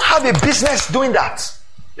 You don't have a business doing that.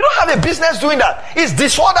 You don't have a business doing that. It's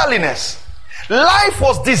disorderliness. Life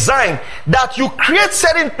was designed that you create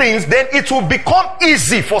certain things, then it will become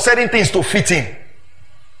easy for certain things to fit in.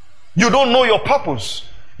 You don't know your purpose.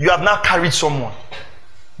 You have now carried someone.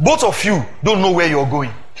 Both of you don't know where you're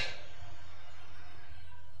going.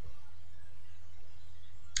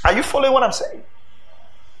 Are you following what I'm saying?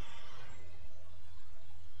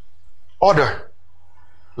 Order.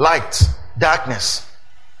 Light, darkness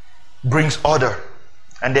brings order.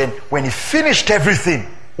 And then when he finished everything,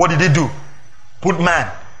 what did he do? Put man.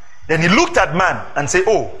 Then he looked at man and said,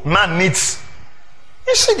 oh, man needs.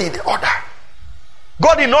 You see the order.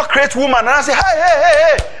 God did not create woman and I say,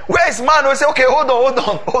 hey, where is man? We say, okay, hold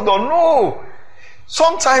on. No.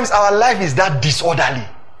 Sometimes our life is that disorderly.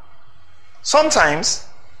 Sometimes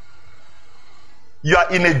you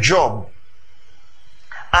are in a job,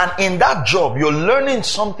 and in that job, you're learning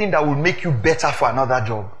something that will make you better for another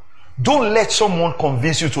job. Don't let someone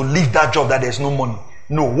convince you to leave that job that there's no money.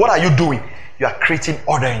 No, what are you doing? You are creating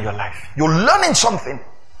order in your life. You're learning something.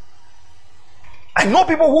 I know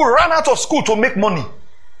people who ran out of school to make money.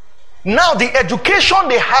 Now the education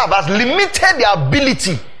they have has limited their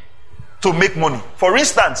ability to make money. For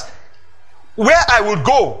instance, where I would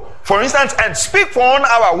go, for instance, and speak for 1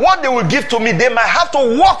 hour, what they will give to me, they might have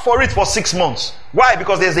to work for it for 6 months. Why?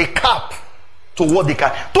 Because there's a cap to what they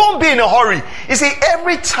can. Don't be in a hurry. You see,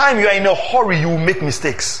 every time you are in a hurry, you will make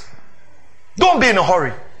mistakes. Don't be in a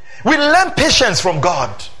hurry. We learn patience from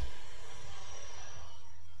God.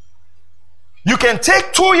 You can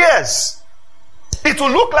take 2 years. It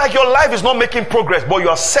will look like your life is not making progress, but you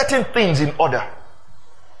are setting things in order.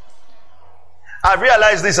 I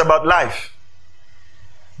realized this about life.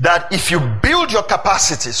 That if you build your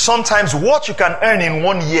capacity, sometimes what you can earn in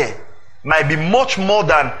 1 year might be much more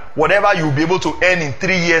than whatever you'll be able to earn in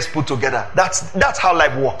 3 years put together. That's how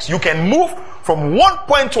life works. You can move from one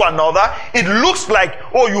point to another. It looks like,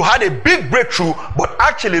 oh, you had a big breakthrough, but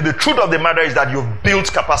actually the truth of the matter is that you've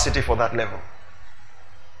built capacity for that level.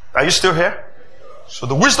 Are you still here? So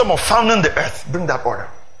the wisdom of founding the earth, bring that order.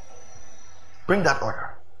 Bring that order.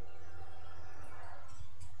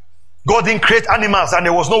 God didn't create animals and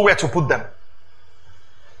there was nowhere to put them.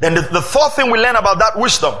 Then the fourth thing we learn about that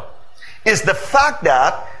wisdom is the fact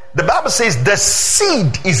that the Bible says the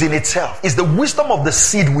seed is in itself. It's the wisdom of the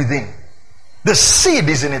seed within. The seed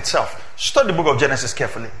is in itself. Study the book of Genesis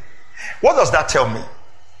carefully. What does that tell me?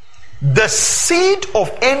 The seed of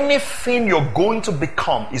anything you're going to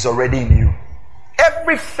become is already in you.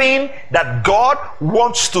 Everything that God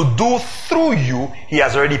wants to do through you, He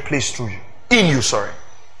has already placed through you. In you, sorry.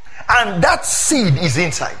 And that seed is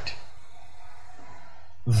inside.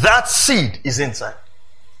 That seed is inside.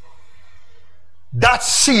 That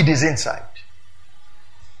seed is inside.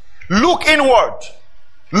 Look inward.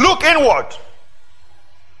 Look inward.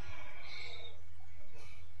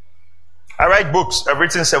 I write books. I've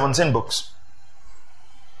written 17 books.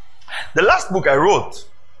 The last book I wrote,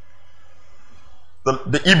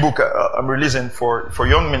 the ebook I'm releasing for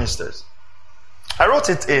young ministers, I wrote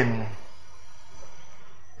it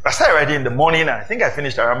I started writing in the morning, and I think I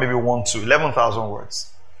finished around maybe 11,000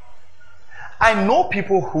 words. I know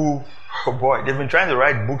people who, oh boy, they've been trying to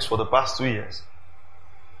write books for the past 2 years.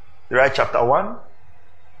 They write chapter 1,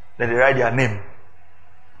 then they write their name.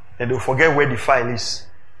 Then they'll forget where the file is.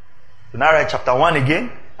 They now write chapter 1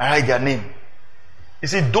 again, and write their name. You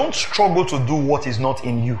see, don't struggle to do what is not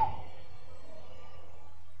in you.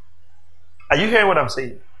 Are you hearing what I'm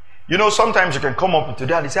saying? You know, sometimes you can come up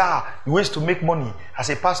today and say, the ways to make money. As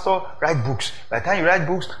a pastor, write books. By the time you write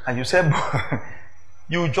books and you say,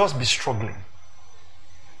 you will just be struggling.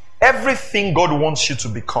 Everything God wants you to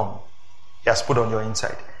become, He has put on your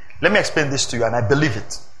inside. Let me explain this to you, and I believe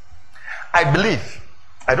it. I believe.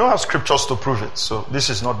 I don't have scriptures to prove it, so this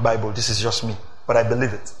is not Bible, this is just me. But I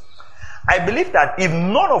believe it. I believe that if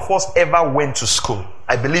none of us ever went to school,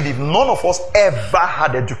 I believe if none of us ever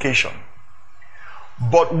had education,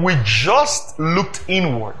 but we just looked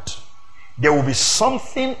inward, there will be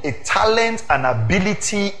something, a talent, an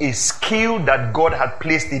ability, a skill that God had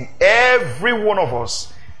placed in every one of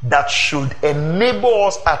us that should enable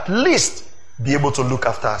us at least be able to look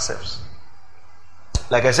after ourselves.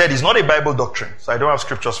 Like I said, it's not a Bible doctrine, so I don't have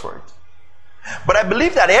scriptures for it. But I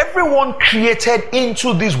believe that everyone created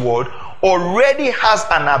into this world already has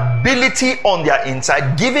an ability on their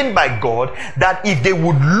inside given by God that if they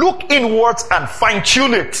would look inwards and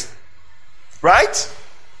fine-tune it, right?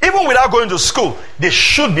 Even without going to school, they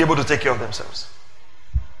should be able to take care of themselves.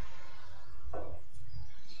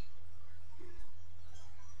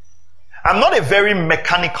 I'm not a very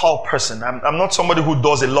mechanical person. I'm not somebody who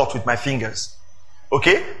does a lot with my fingers.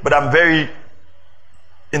 Okay? But I'm very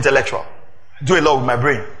intellectual. I do a lot with my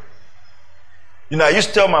brain. You know, I used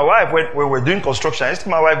to tell my wife when we were doing construction, I used to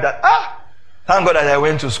tell my wife that, thank God that I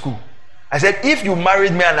went to school. I said, if you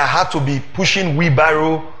married me and I had to be pushing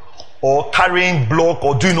wheelbarrow or carrying block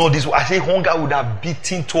or doing all this, I say hunger would have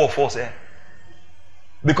beaten two of us.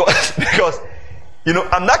 Because, you know,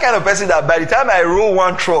 I'm that kind of person that by the time I roll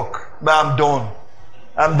one truck, I'm done.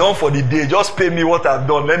 I'm done for the day. Just pay me what I've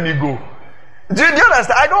done. Let me go. Do you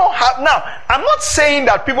understand? I don't have, now, I'm not saying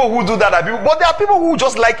that people who do that are people, but there are people who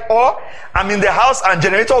just like, I'm in the house and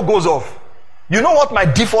generator goes off. You know what my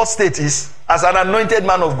default state is as an anointed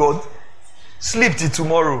man of God? Sleep till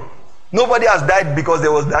tomorrow. Nobody has died because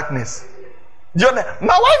there was darkness. Do you understand?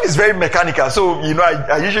 My wife is very mechanical, so, you know,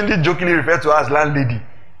 I usually jokingly refer to her as landlady.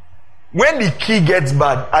 When the key gets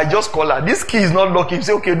bad, I just call her. This key is not locking.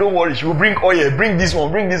 Say, okay, don't worry. She will bring oil, bring this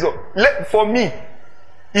one, bring this one. For me,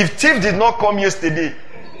 if thief did not come yesterday,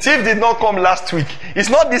 thief did not come last week, it's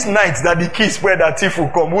not this night that the key spread that thief will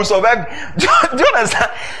come. We'll survive. Do you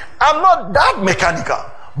understand? I'm not that mechanical.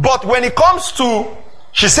 But when it comes to,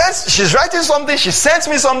 she says, she's writing something, she sends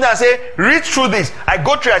me something, I say, read through this. I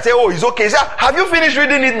go through, I say, oh, it's okay. Say, have you finished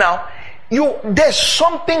reading it now? There's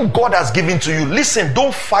something God has given to you. Listen,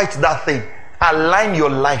 don't fight that thing. Align your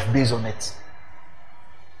life based on it.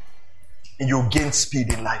 And you'll gain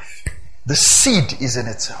speed in life. The seed is in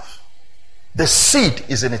itself. The seed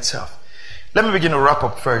is in itself. Let me begin to wrap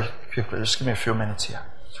up very quickly. Just give me a few minutes here.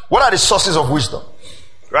 What are the sources of wisdom?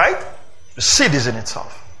 Right? The seed is in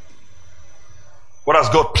itself. What has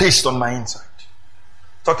God placed on my inside?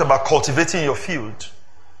 Talked about cultivating your field.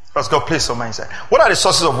 What has God placed on my inside? What are the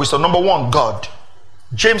sources of wisdom? Number one, God.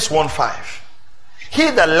 James 1:5.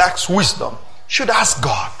 He that lacks wisdom should ask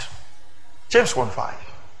God. James 1:5.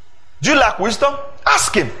 Do you lack wisdom?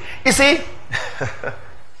 Ask him. You see,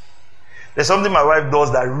 there's something my wife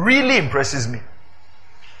does that really impresses me.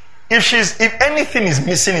 If anything is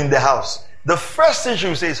missing in the house, the first thing she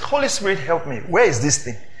will say is, Holy Spirit, help me. Where is this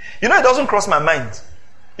thing? You know, it doesn't cross my mind,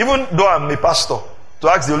 even though I'm a pastor, to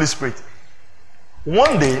ask the Holy Spirit.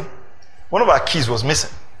 One day, one of our keys was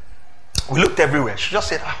missing. We looked everywhere. She just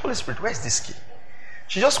said, Holy Spirit, where is this key?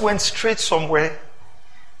 She just went straight somewhere,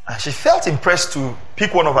 and she felt impressed to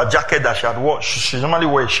pick one of her jackets that she had worn. She normally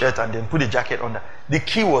wore a shirt and then put a jacket under. The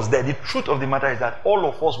key was there. The truth of the matter is that all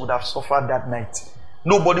of us would have suffered that night.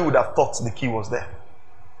 Nobody would have thought the key was there.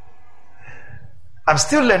 I'm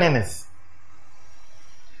still learning it.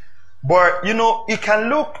 But, you know, it can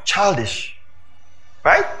look childish.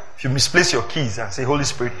 Right? If you misplace your keys and say, Holy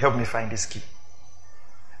Spirit, help me find this key.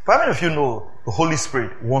 But how many of you know the Holy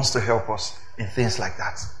Spirit wants to help us in things like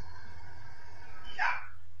that? Yeah.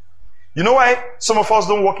 You know why some of us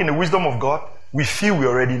don't walk in the wisdom of God? We feel we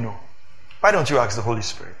already know. Why don't you ask the Holy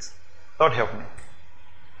Spirit? Lord, help me.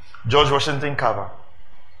 George Washington Carver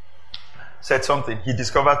said something. He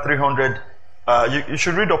discovered 300. You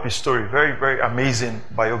should read up his story. Very, very amazing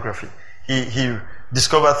biography. He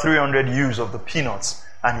discovered 300 use of the peanuts,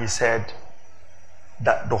 and he said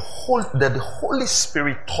that the Holy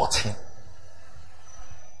Spirit taught him.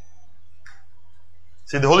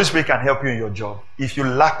 See, the Holy Spirit can help you in your job. If you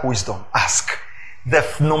lack wisdom, ask. The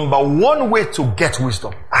number one way to get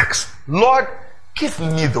wisdom, ask. Lord, give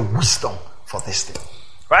me the wisdom for this thing.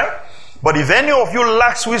 Right? But if any of you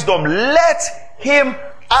lacks wisdom, let him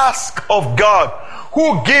ask of God,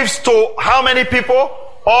 who gives to how many people?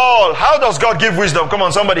 All. How does God give wisdom? Come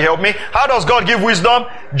on, somebody help me. How does God give wisdom?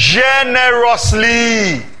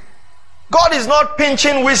 Generously. God is not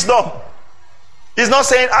pinching wisdom. He's not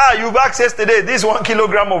saying, you've access today, this 1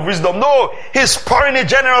 kilogram of wisdom. No, he's pouring it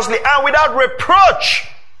generously and without reproach.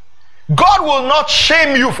 God will not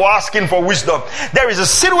shame you for asking for wisdom. There is a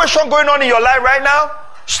situation going on in your life right now.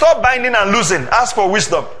 Stop binding and losing. Ask for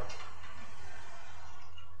wisdom.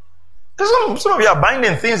 Some of you are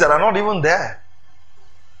binding things that are not even there.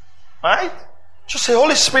 Right? Just say,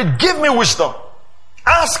 Holy Spirit, give me wisdom.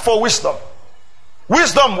 Ask for wisdom.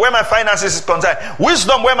 Wisdom where my finances is concerned.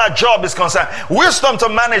 Wisdom where my job is concerned. Wisdom to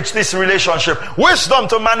manage this relationship. Wisdom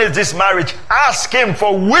to manage this marriage. Ask him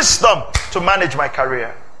for wisdom to manage my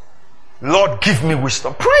career. Lord, give me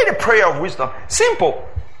wisdom. Pray the prayer of wisdom. Simple.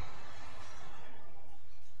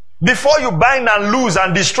 Before you bind and lose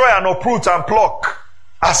and destroy and uproot and pluck,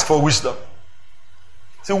 ask for wisdom.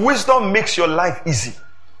 See, wisdom makes your life easy.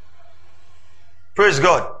 Praise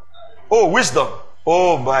God. Oh, wisdom.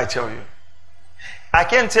 Oh, boy, I tell you. I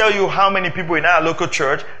can't tell you how many people in our local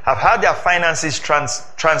church have had their finances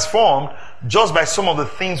transformed just by some of the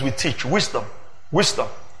things we teach. Wisdom. Wisdom.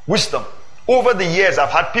 Wisdom. Over the years, I've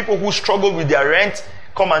had people who struggle with their rent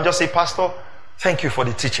come and just say, Pastor, thank you for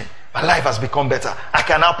the teaching. My life has become better. I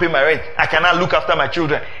can now pay my rent. I can now look after my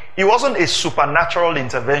children. It wasn't a supernatural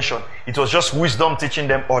intervention. It was just wisdom teaching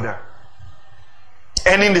them order.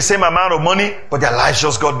 Earning the same amount of money, but their lives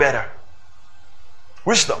just got better.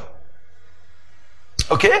 Wisdom.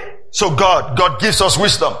 Okay? So God gives us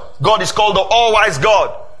wisdom. God is called the all-wise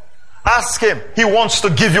God. Ask Him. He wants to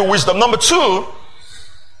give you wisdom. Number 2,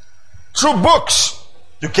 through books.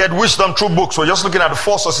 You get wisdom through books. We're just looking at the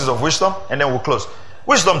 4 sources of wisdom, and then we'll close.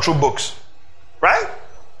 Wisdom through books. Right?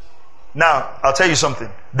 Now, I'll tell you something.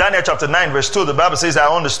 Daniel chapter 9 verse 2, the Bible says, I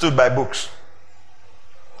understood by books.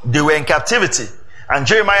 They were in captivity. And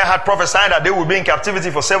Jeremiah had prophesied that they would be in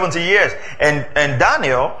captivity for 70 years. And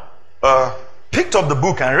Daniel picked up the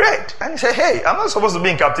book and read. And he said, hey, I'm not supposed to be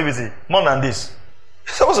in captivity more than this.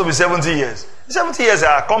 It's supposed to be 70 years. 70 years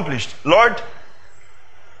are accomplished. Lord,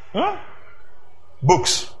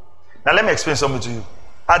 books. Now let me explain something to you.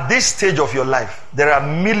 At this stage of your life, there are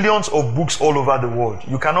millions of books all over the world.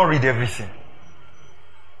 You cannot read everything.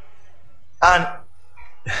 And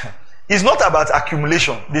it's not about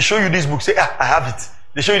accumulation. They show you this book, say, I have it.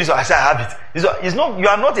 They show you this one, I say, I have it. It's not, you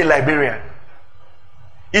are not a librarian.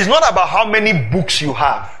 It's not about how many books you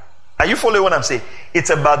have. Are you following what I'm saying?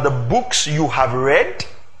 It's about the books you have read,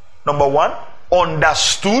 number 1,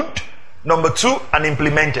 understood, number 2, and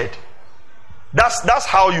implemented. That's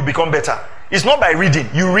how you become better. It's not by reading.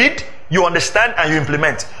 You read, you understand, and you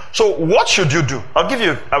implement. So what should you do? I'll give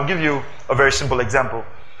you a very simple example.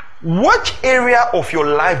 Which area of your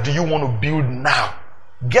life do you want to build now?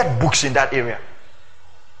 Get books in that area.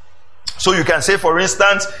 So you can say, for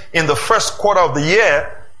instance, in the first quarter of the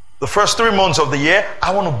year, the first 3 months of the year,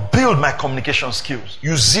 I want to build my communication skills.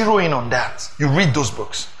 You zero in on that. You read those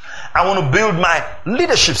books. I want to build my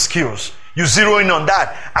leadership skills. You zero in on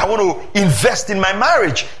that. I want to invest in my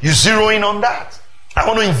marriage. You zero in on that. I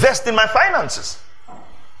want to invest in my finances.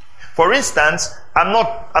 For instance, I'm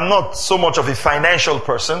not so much of a financial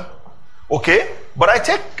person, okay? But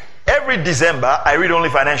every December, I read only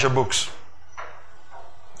financial books.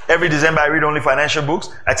 Every December, I read only financial books.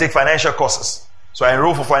 I take financial courses. So I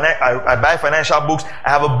enroll for I buy financial books. I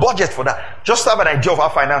have a budget for that. Just to have an idea of how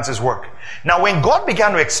finances work. Now, when God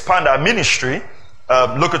began to expand our ministry,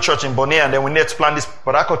 local church in Bonnie, and then we need to plant this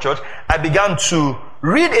Padako church, I began to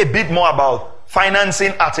read a bit more about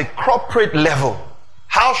financing at a corporate level.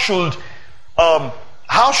 How should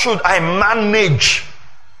I manage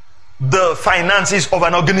the finances of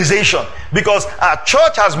an organization? Because our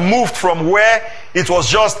church has moved from where it was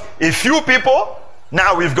just a few people.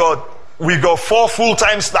 Now we've got 4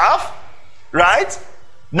 full-time staff, right?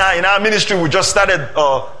 Now in our ministry, we just started,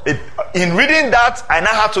 in reading that, I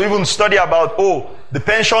now have to even study about, the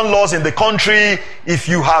pension laws in the country. If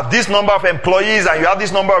you have this number of employees and you have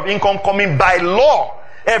this number of income coming, by law,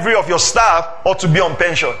 every of your staff ought to be on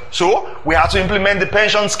pension. So we have to implement the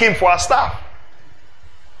pension scheme for our staff.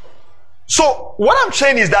 So what I'm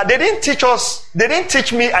saying is that they didn't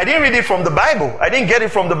teach me, I didn't read it from the Bible. I didn't get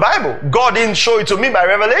it from the Bible. God didn't show it to me by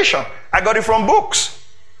revelation. I got it from books.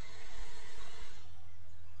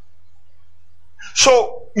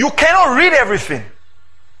 So you cannot read everything,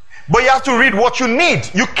 but you have to read what you need.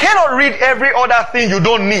 You cannot read every other thing you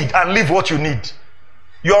don't need and leave what you need.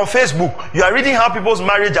 You're on Facebook. You are reading how people's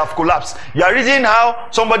marriage have collapsed. You are reading how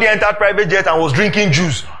somebody entered private jet and was drinking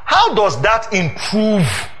juice. How does that improve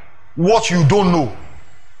what you don't know?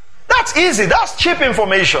 That's easy. That's cheap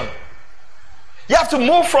information. You have to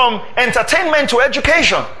move from entertainment to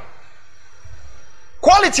education.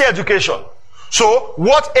 Quality education. So,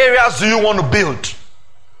 what areas do you want to build?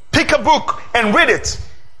 Pick a book and read it.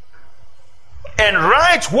 And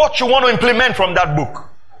write what you want to implement from that book.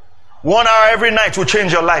 1 hour every night will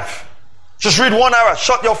change your life. Just read 1 hour.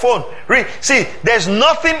 Shut your phone. Read. See, there's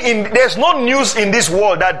no news in this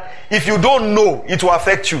world that if you don't know, it will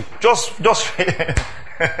affect you. Just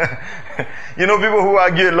you know, people who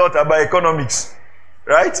argue a lot about economics,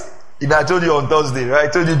 right? If I told you on Thursday, right?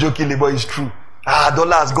 I told you jokingly, but it's true.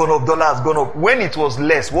 Dollar has gone up. When it was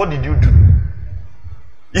less, what did you do?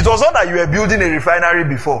 It was not that you were building a refinery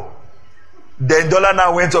before. Then dollar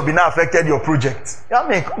now went up, it now affected your project. I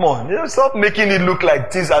mean, come on. Stop making it look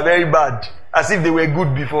like things are very bad, as if they were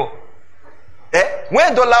good before.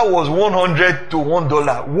 When dollar was 100 to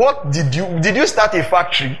 $1, what did you start a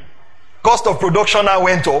factory? Cost of production now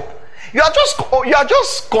went up. You are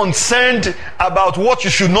just concerned about what you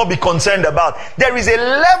should not be concerned about. There is a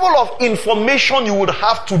level of information you would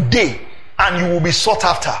have today, and you will be sought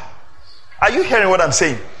after. Are you hearing what I'm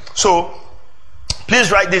saying? So,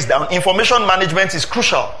 please write this down. Information management is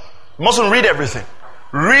crucial. You mustn't read everything.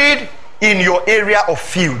 Read in your area of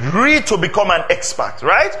field. Read to become an expert,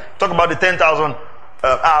 right? Talk about the 10,000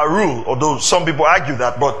 hour rule, although some people argue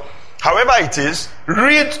that, but however it is,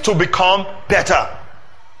 read to become better.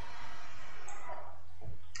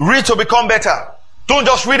 Read to become better. Don't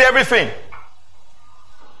just read everything.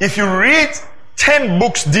 If you read 10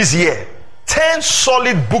 books this year, 10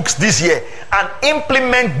 solid books this year, and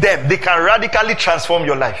implement them, they can radically transform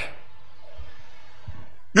your life.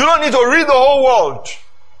 You don't need to read the whole world.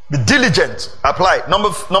 Be diligent. Apply.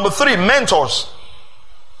 Number 3, mentors.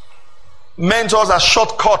 Mentors are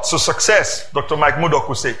shortcuts to success, Dr. Mike Murdock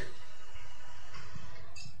would say.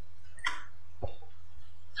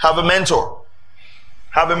 Have a mentor.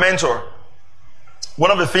 Have a mentor. One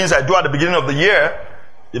of the things I do at the beginning of the year,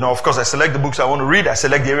 of course, I select the books I want to read. I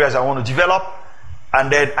select the areas I want to develop.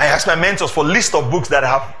 And then I ask my mentors for a list of books that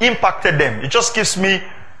have impacted them. It just gives me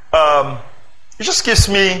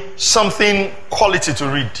something quality to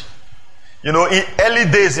read. In early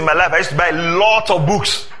days in my life, I used to buy a lot of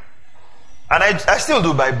books. And I still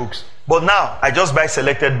do buy books. But now, I just buy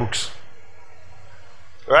selected books.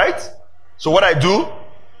 Right? So what I do,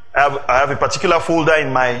 I have a particular folder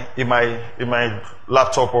in my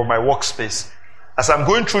laptop or my workspace. As I'm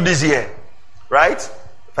going through this year, right?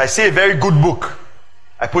 If I see a very good book,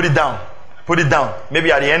 I put it down.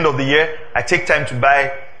 Maybe at the end of the year, I take time to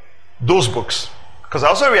buy those books. Because I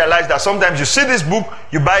also realize that sometimes you see this book,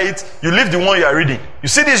 you buy it, you leave the one you are reading. You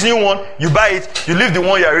see this new one, you buy it, you leave the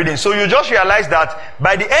one you are reading. So you just realize that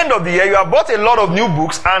by the end of the year, you have bought a lot of new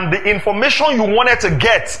books and the information you wanted to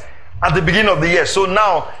get at the beginning of the year. So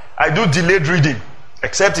now, I do delayed reading,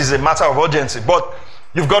 except it's a matter of urgency. But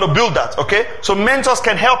you've got to build that, okay? So mentors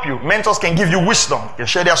can help you. Mentors can give you wisdom. They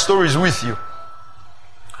share their stories with you.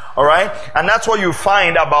 All right? And that's what you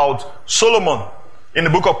find about Solomon in the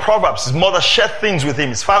book of Proverbs. His mother shared things with him.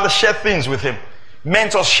 His father shared things with him.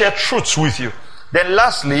 Mentors share truths with you. Then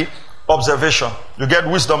lastly, observation. You get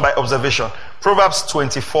wisdom by observation. Proverbs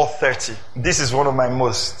 24:30. This is one of my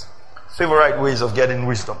most favorite ways of getting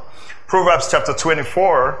wisdom. Proverbs chapter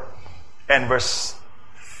 24 and verse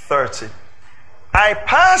 30. I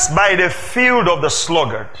passed by the field of the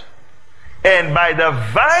sluggard and by the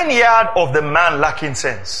vineyard of the man lacking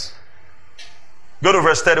sense. Go to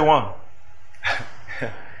verse 31.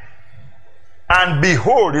 And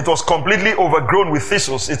behold, it was completely overgrown with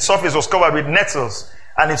thistles. Its surface was covered with nettles,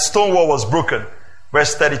 and its stone wall was broken.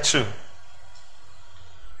 Verse 32.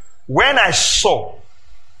 When I saw,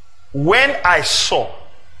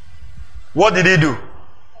 what did he do?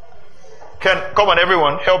 Come on,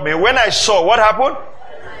 everyone, help me. When I saw, what happened?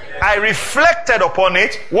 I reflected upon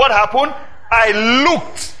it. What happened? I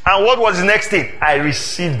looked. And what was the next thing? I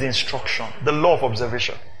received instruction. The law of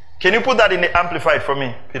observation. Can you put that in the Amplified for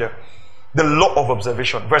me, Peter? The law of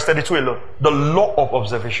observation. Verse 32 alone. The law of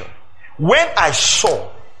observation. When I saw,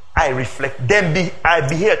 I reflected. Then I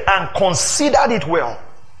beheld and considered it well.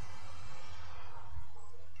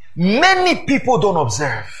 Many people don't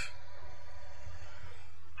observe.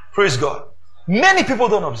 Praise God. Many people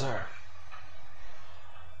don't observe.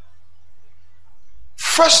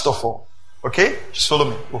 First of all, okay, just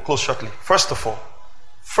follow me. We'll close shortly. First of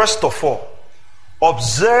all,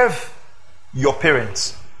 observe your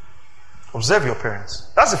parents. Observe your parents.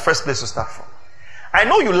 That's the first place to start from. I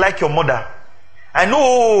know you like your mother. I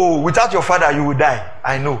know without your father you will die.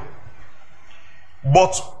 I know.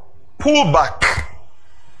 But pull back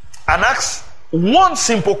and ask one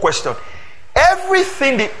simple question.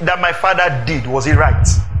 Everything that my father did, was he right?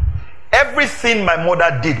 Everything my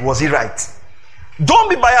mother did, was he right? Don't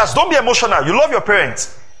be biased. Don't be emotional. You love your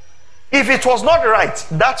parents. If it was not right,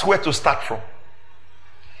 that's where to start from.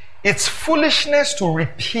 It's foolishness to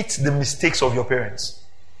repeat the mistakes of your parents.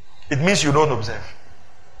 It means you don't observe.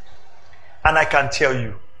 And I can tell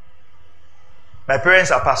you, my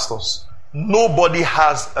parents are pastors. Nobody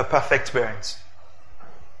has a perfect parent.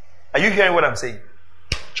 Are you hearing what I'm saying?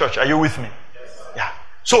 Church, are you with me? Yes. Yeah.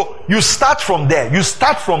 So you start from there. You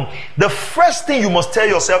start from the first thing you must tell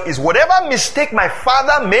yourself is whatever mistake my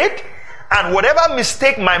father made and whatever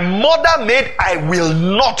mistake my mother made, I will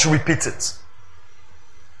not repeat it.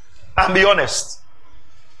 And be honest.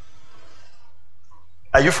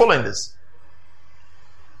 Are you following this?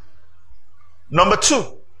 Number 2,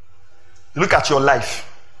 look at your life.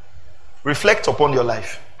 Reflect upon your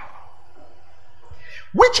life.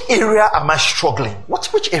 Which area am I struggling?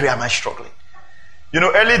 Which area am I struggling?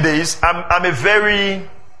 Early days, I'm a very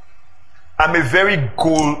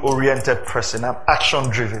goal-oriented person. I'm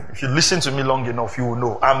action-driven. If you listen to me long enough, you will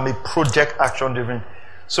know. I'm a project action-driven.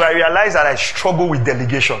 So I realize that I struggle with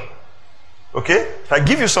delegation. Okay? If I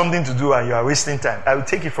give you something to do and you are wasting time, I will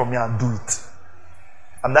take it from you and do it.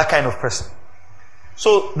 I'm that kind of person.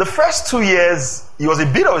 So the first 2 years, it was a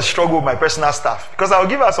bit of a struggle with my personal staff because I'll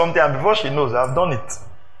give her something and before she knows, I've done it.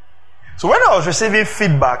 So when I was receiving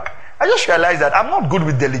feedback, I just realized that I'm not good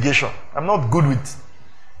with delegation. I'm not good with...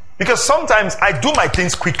 Because sometimes I do my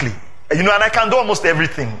things quickly. And I can do almost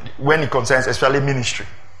everything when it concerns especially ministry.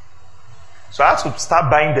 So I had to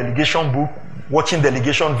start buying delegation book, watching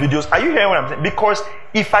delegation videos. Are you hearing what I'm saying? Because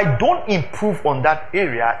if I don't improve on that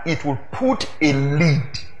area, it will put a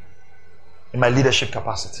lead in my leadership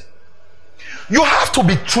capacity. You have to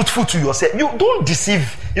be truthful to yourself. You don't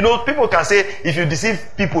deceive. People can say, if you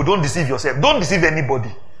deceive people, don't deceive yourself. Don't deceive anybody.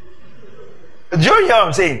 Do you hear what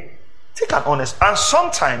I'm saying? Take an honest. And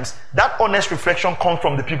sometimes that honest reflection comes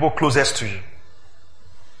from the people closest to you.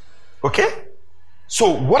 Okay? So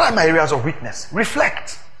what are my areas of weakness?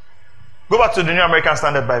 Reflect. Go back to the New American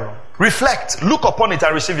Standard Bible. Reflect. Look upon it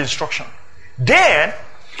and receive instruction. Then,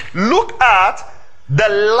 look at the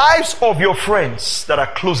lives of your friends that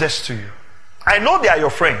are closest to you. I know they are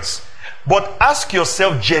your friends, but ask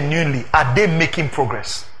yourself genuinely, are they making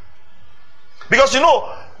progress? Because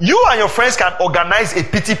you and your friends can organize a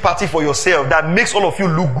pity party for yourself that makes all of you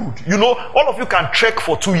look good. All of you can trek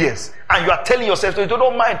for 2 years and you are telling yourself,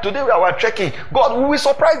 don't mind, today we are trekking. God, we will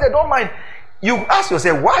surprise them, don't mind. You ask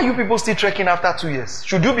yourself, why are you people still trekking after 2 years?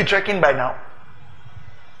 Should you be trekking by now?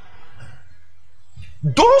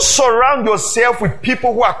 Don't surround yourself with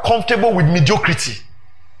people who are comfortable with mediocrity.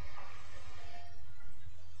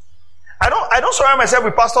 I don't surround myself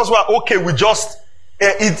with pastors who are okay with just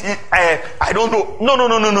I don't know.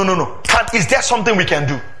 No. Is there something we can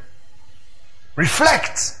do?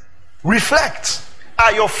 Reflect.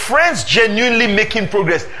 Are your friends genuinely making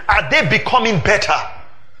progress? Are they becoming better?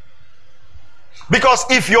 Because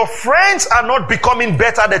if your friends are not becoming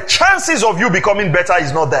better, the chances of you becoming better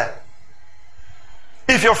is not there.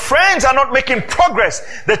 If your friends are not making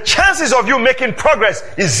progress, the chances of you making progress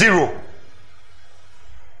is zero.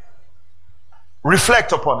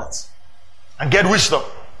 Reflect upon it and get wisdom.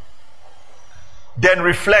 Then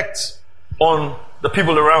reflect on the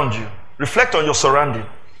people around you. Reflect on your surrounding.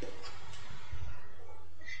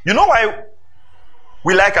 You know why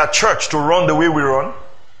we like our church to run the way we run?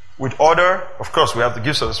 With order. Of course, we have the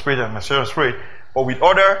gifts of the Spirit and mastery of the Spirit. But with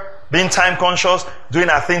order, being time conscious, doing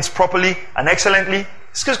our things properly and excellently.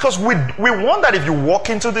 It's because we want that if you walk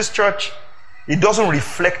into this church, it doesn't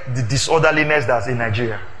reflect the disorderliness that's in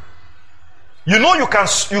Nigeria. You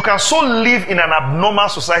can so live in an abnormal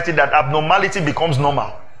society that abnormality becomes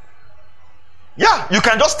normal. Yeah, you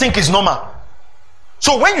can just think it's normal.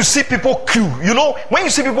 So when you see people queue, when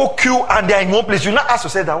you see people queue and they are in one place, you not ask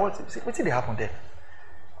yourself that what did they happen there?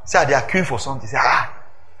 Say they are queuing for something. Say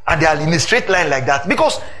and they are in a straight line like that.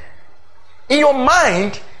 Because in your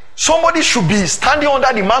mind, somebody should be standing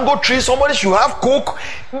under the mango tree. Somebody should have coke.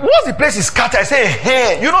 Once the place is scattered, I say,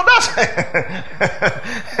 hey,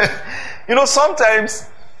 that's sometimes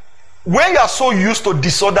when you are so used to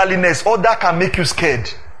disorderliness, all that can make you scared.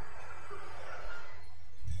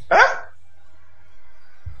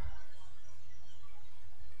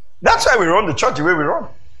 That's why we run the church the way we run.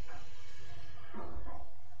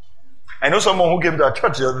 I know someone who came to our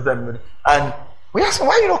church the other time, and we asked him,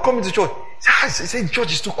 why are you not coming to church? He said, the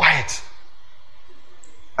church is too quiet.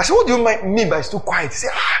 I said, what do you mean by it's too quiet? He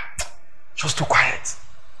said, just too quiet.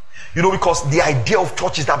 Because the idea of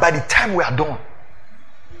church is that by the time we are done,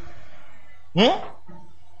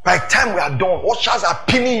 by the time we are done, ushers are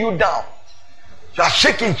pinning you down. You are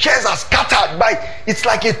shaking, chairs are scattered it's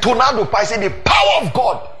like a tornado. I say the power of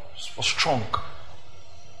God is strong.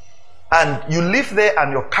 And you live there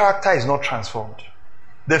and your character is not transformed.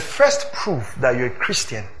 The first proof that you're a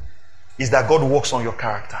Christian is that God works on your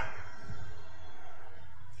character.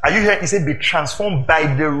 Are you hearing? He said, be transformed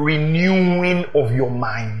by the renewing of your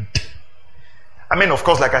mind. I mean, of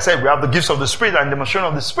course, like I said, we have the gifts of the Spirit and the demonstration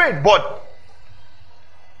of the Spirit, but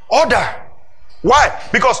order. Why?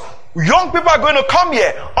 Because young people are going to come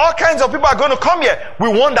here. All kinds of people are going to come here. We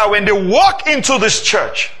want that when they walk into this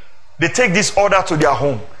church, they take this order to their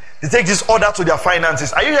home. They take this order to their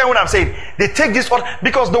finances. Are you hearing what I'm saying? They take this order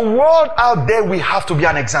because the world out there, we have to be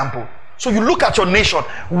an example. So you look at your nation.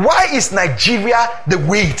 Why is Nigeria the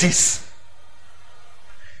way it is?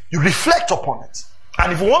 You reflect upon it.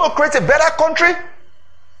 And if you want to create a better country,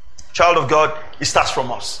 child of God, it starts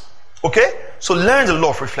from us. Okay? So learn the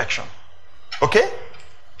law of reflection. Okay?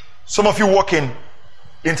 Some of you work in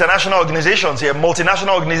international organizations here,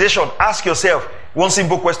 multinational organizations. Ask yourself one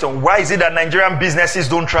simple question. Why is it that Nigerian businesses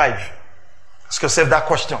don't thrive? Ask yourself that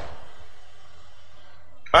question.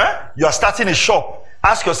 You are starting a shop.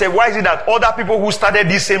 Ask yourself, why is it that other people who started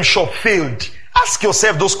this same shop failed? Ask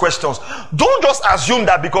yourself those questions. Don't just assume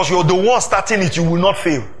that because you're the one starting it, you will not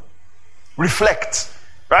fail. Reflect.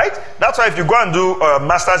 Right? That's why if you go and do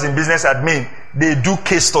Masters in Business Admin, they do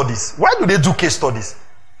case studies. Why do they do case studies?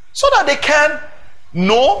 So that they can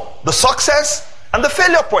know the success and the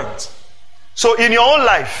failure point. So in your own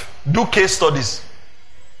life, do case studies.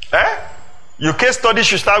 Your case study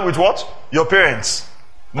should start with what? Your parents.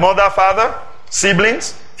 Mother, father,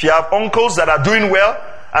 siblings. If you have uncles that are doing well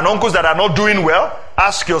and uncles that are not doing well,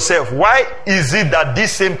 ask yourself, why is it that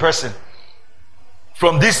this same person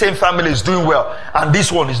from this same family is doing well and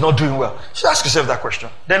this one is not doing well? You should ask yourself that question.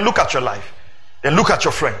 Then look at your life. Then look at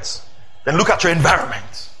your friends. Then look at your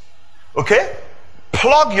environment. Okay?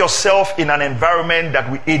 Plug yourself in an environment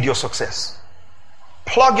that will aid your success.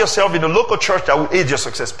 Plug yourself in a local church that will aid your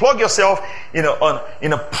success. Plug yourself in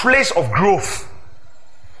a place of growth.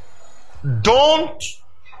 Don't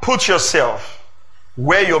put yourself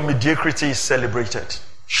where your mediocrity is celebrated.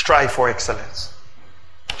 Strive for excellence.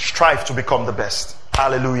 Strive to become the best.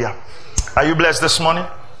 Hallelujah. Are you blessed this morning?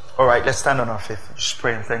 All right, let's stand on our feet. Just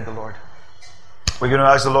pray and thank the Lord. We're going to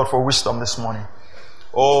ask the Lord for wisdom this morning.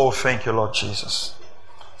 Oh, thank you, Lord Jesus.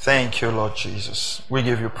 Thank you, Lord Jesus. We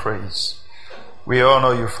give you praise. We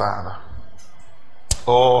honor you, Father.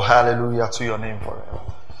 Oh, hallelujah to your name forever.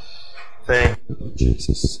 Thank you, Lord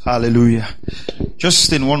Jesus. Hallelujah.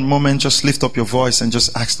 Just in one moment, just lift up your voice and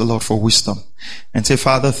just ask the Lord for wisdom. And say,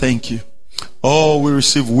 Father, thank you. Oh, we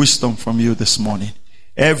receive wisdom from you this morning.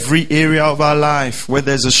 Every area of our life where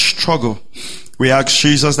there's a struggle, we ask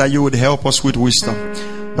Jesus that you would help us with wisdom.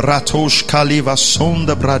 Bratosh kaliva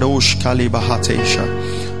sonda bradosh kaliva hatesha.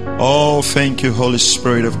 Oh, thank you, Holy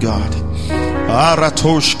Spirit of God.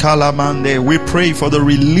 Aratosh kalamande. We pray for the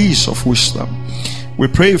release of wisdom. We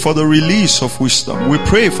pray for the release of wisdom. We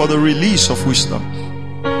pray for the release of wisdom.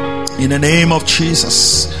 In the name of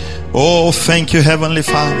Jesus. Oh, thank you, Heavenly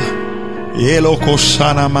Father. We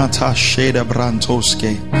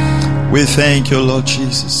thank you, Lord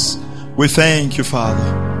Jesus. We thank you,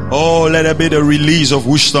 Father. Oh, let there be the release of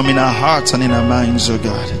wisdom in our hearts and in our minds, oh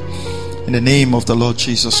God. In the name of the Lord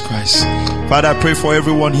Jesus Christ. Father, I pray for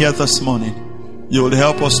everyone here this morning. You will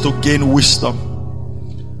help us to gain wisdom.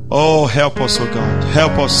 Oh, help us, oh God.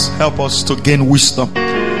 Help us to gain wisdom.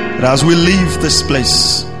 That as we leave this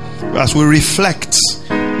place, as we reflect,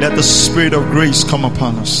 let the Spirit of grace come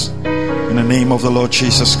upon us. In the name of the Lord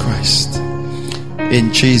Jesus Christ.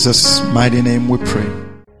 In Jesus' mighty name we pray.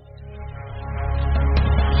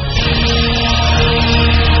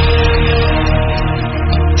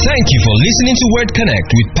 Thank you for listening to Word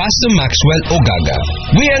Connect with Pastor Maxwell Ogaga.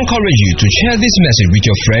 We encourage you to share this message with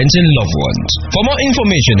your friends and loved ones. For more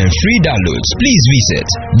information and free downloads, please visit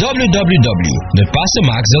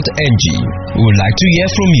www.pastormax.ng. We would like to hear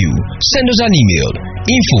from you. Send us an email,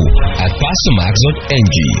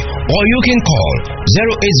 info@pastormax.ng, or you can call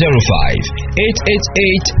 0805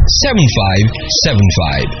 888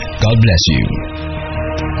 7575. God bless you.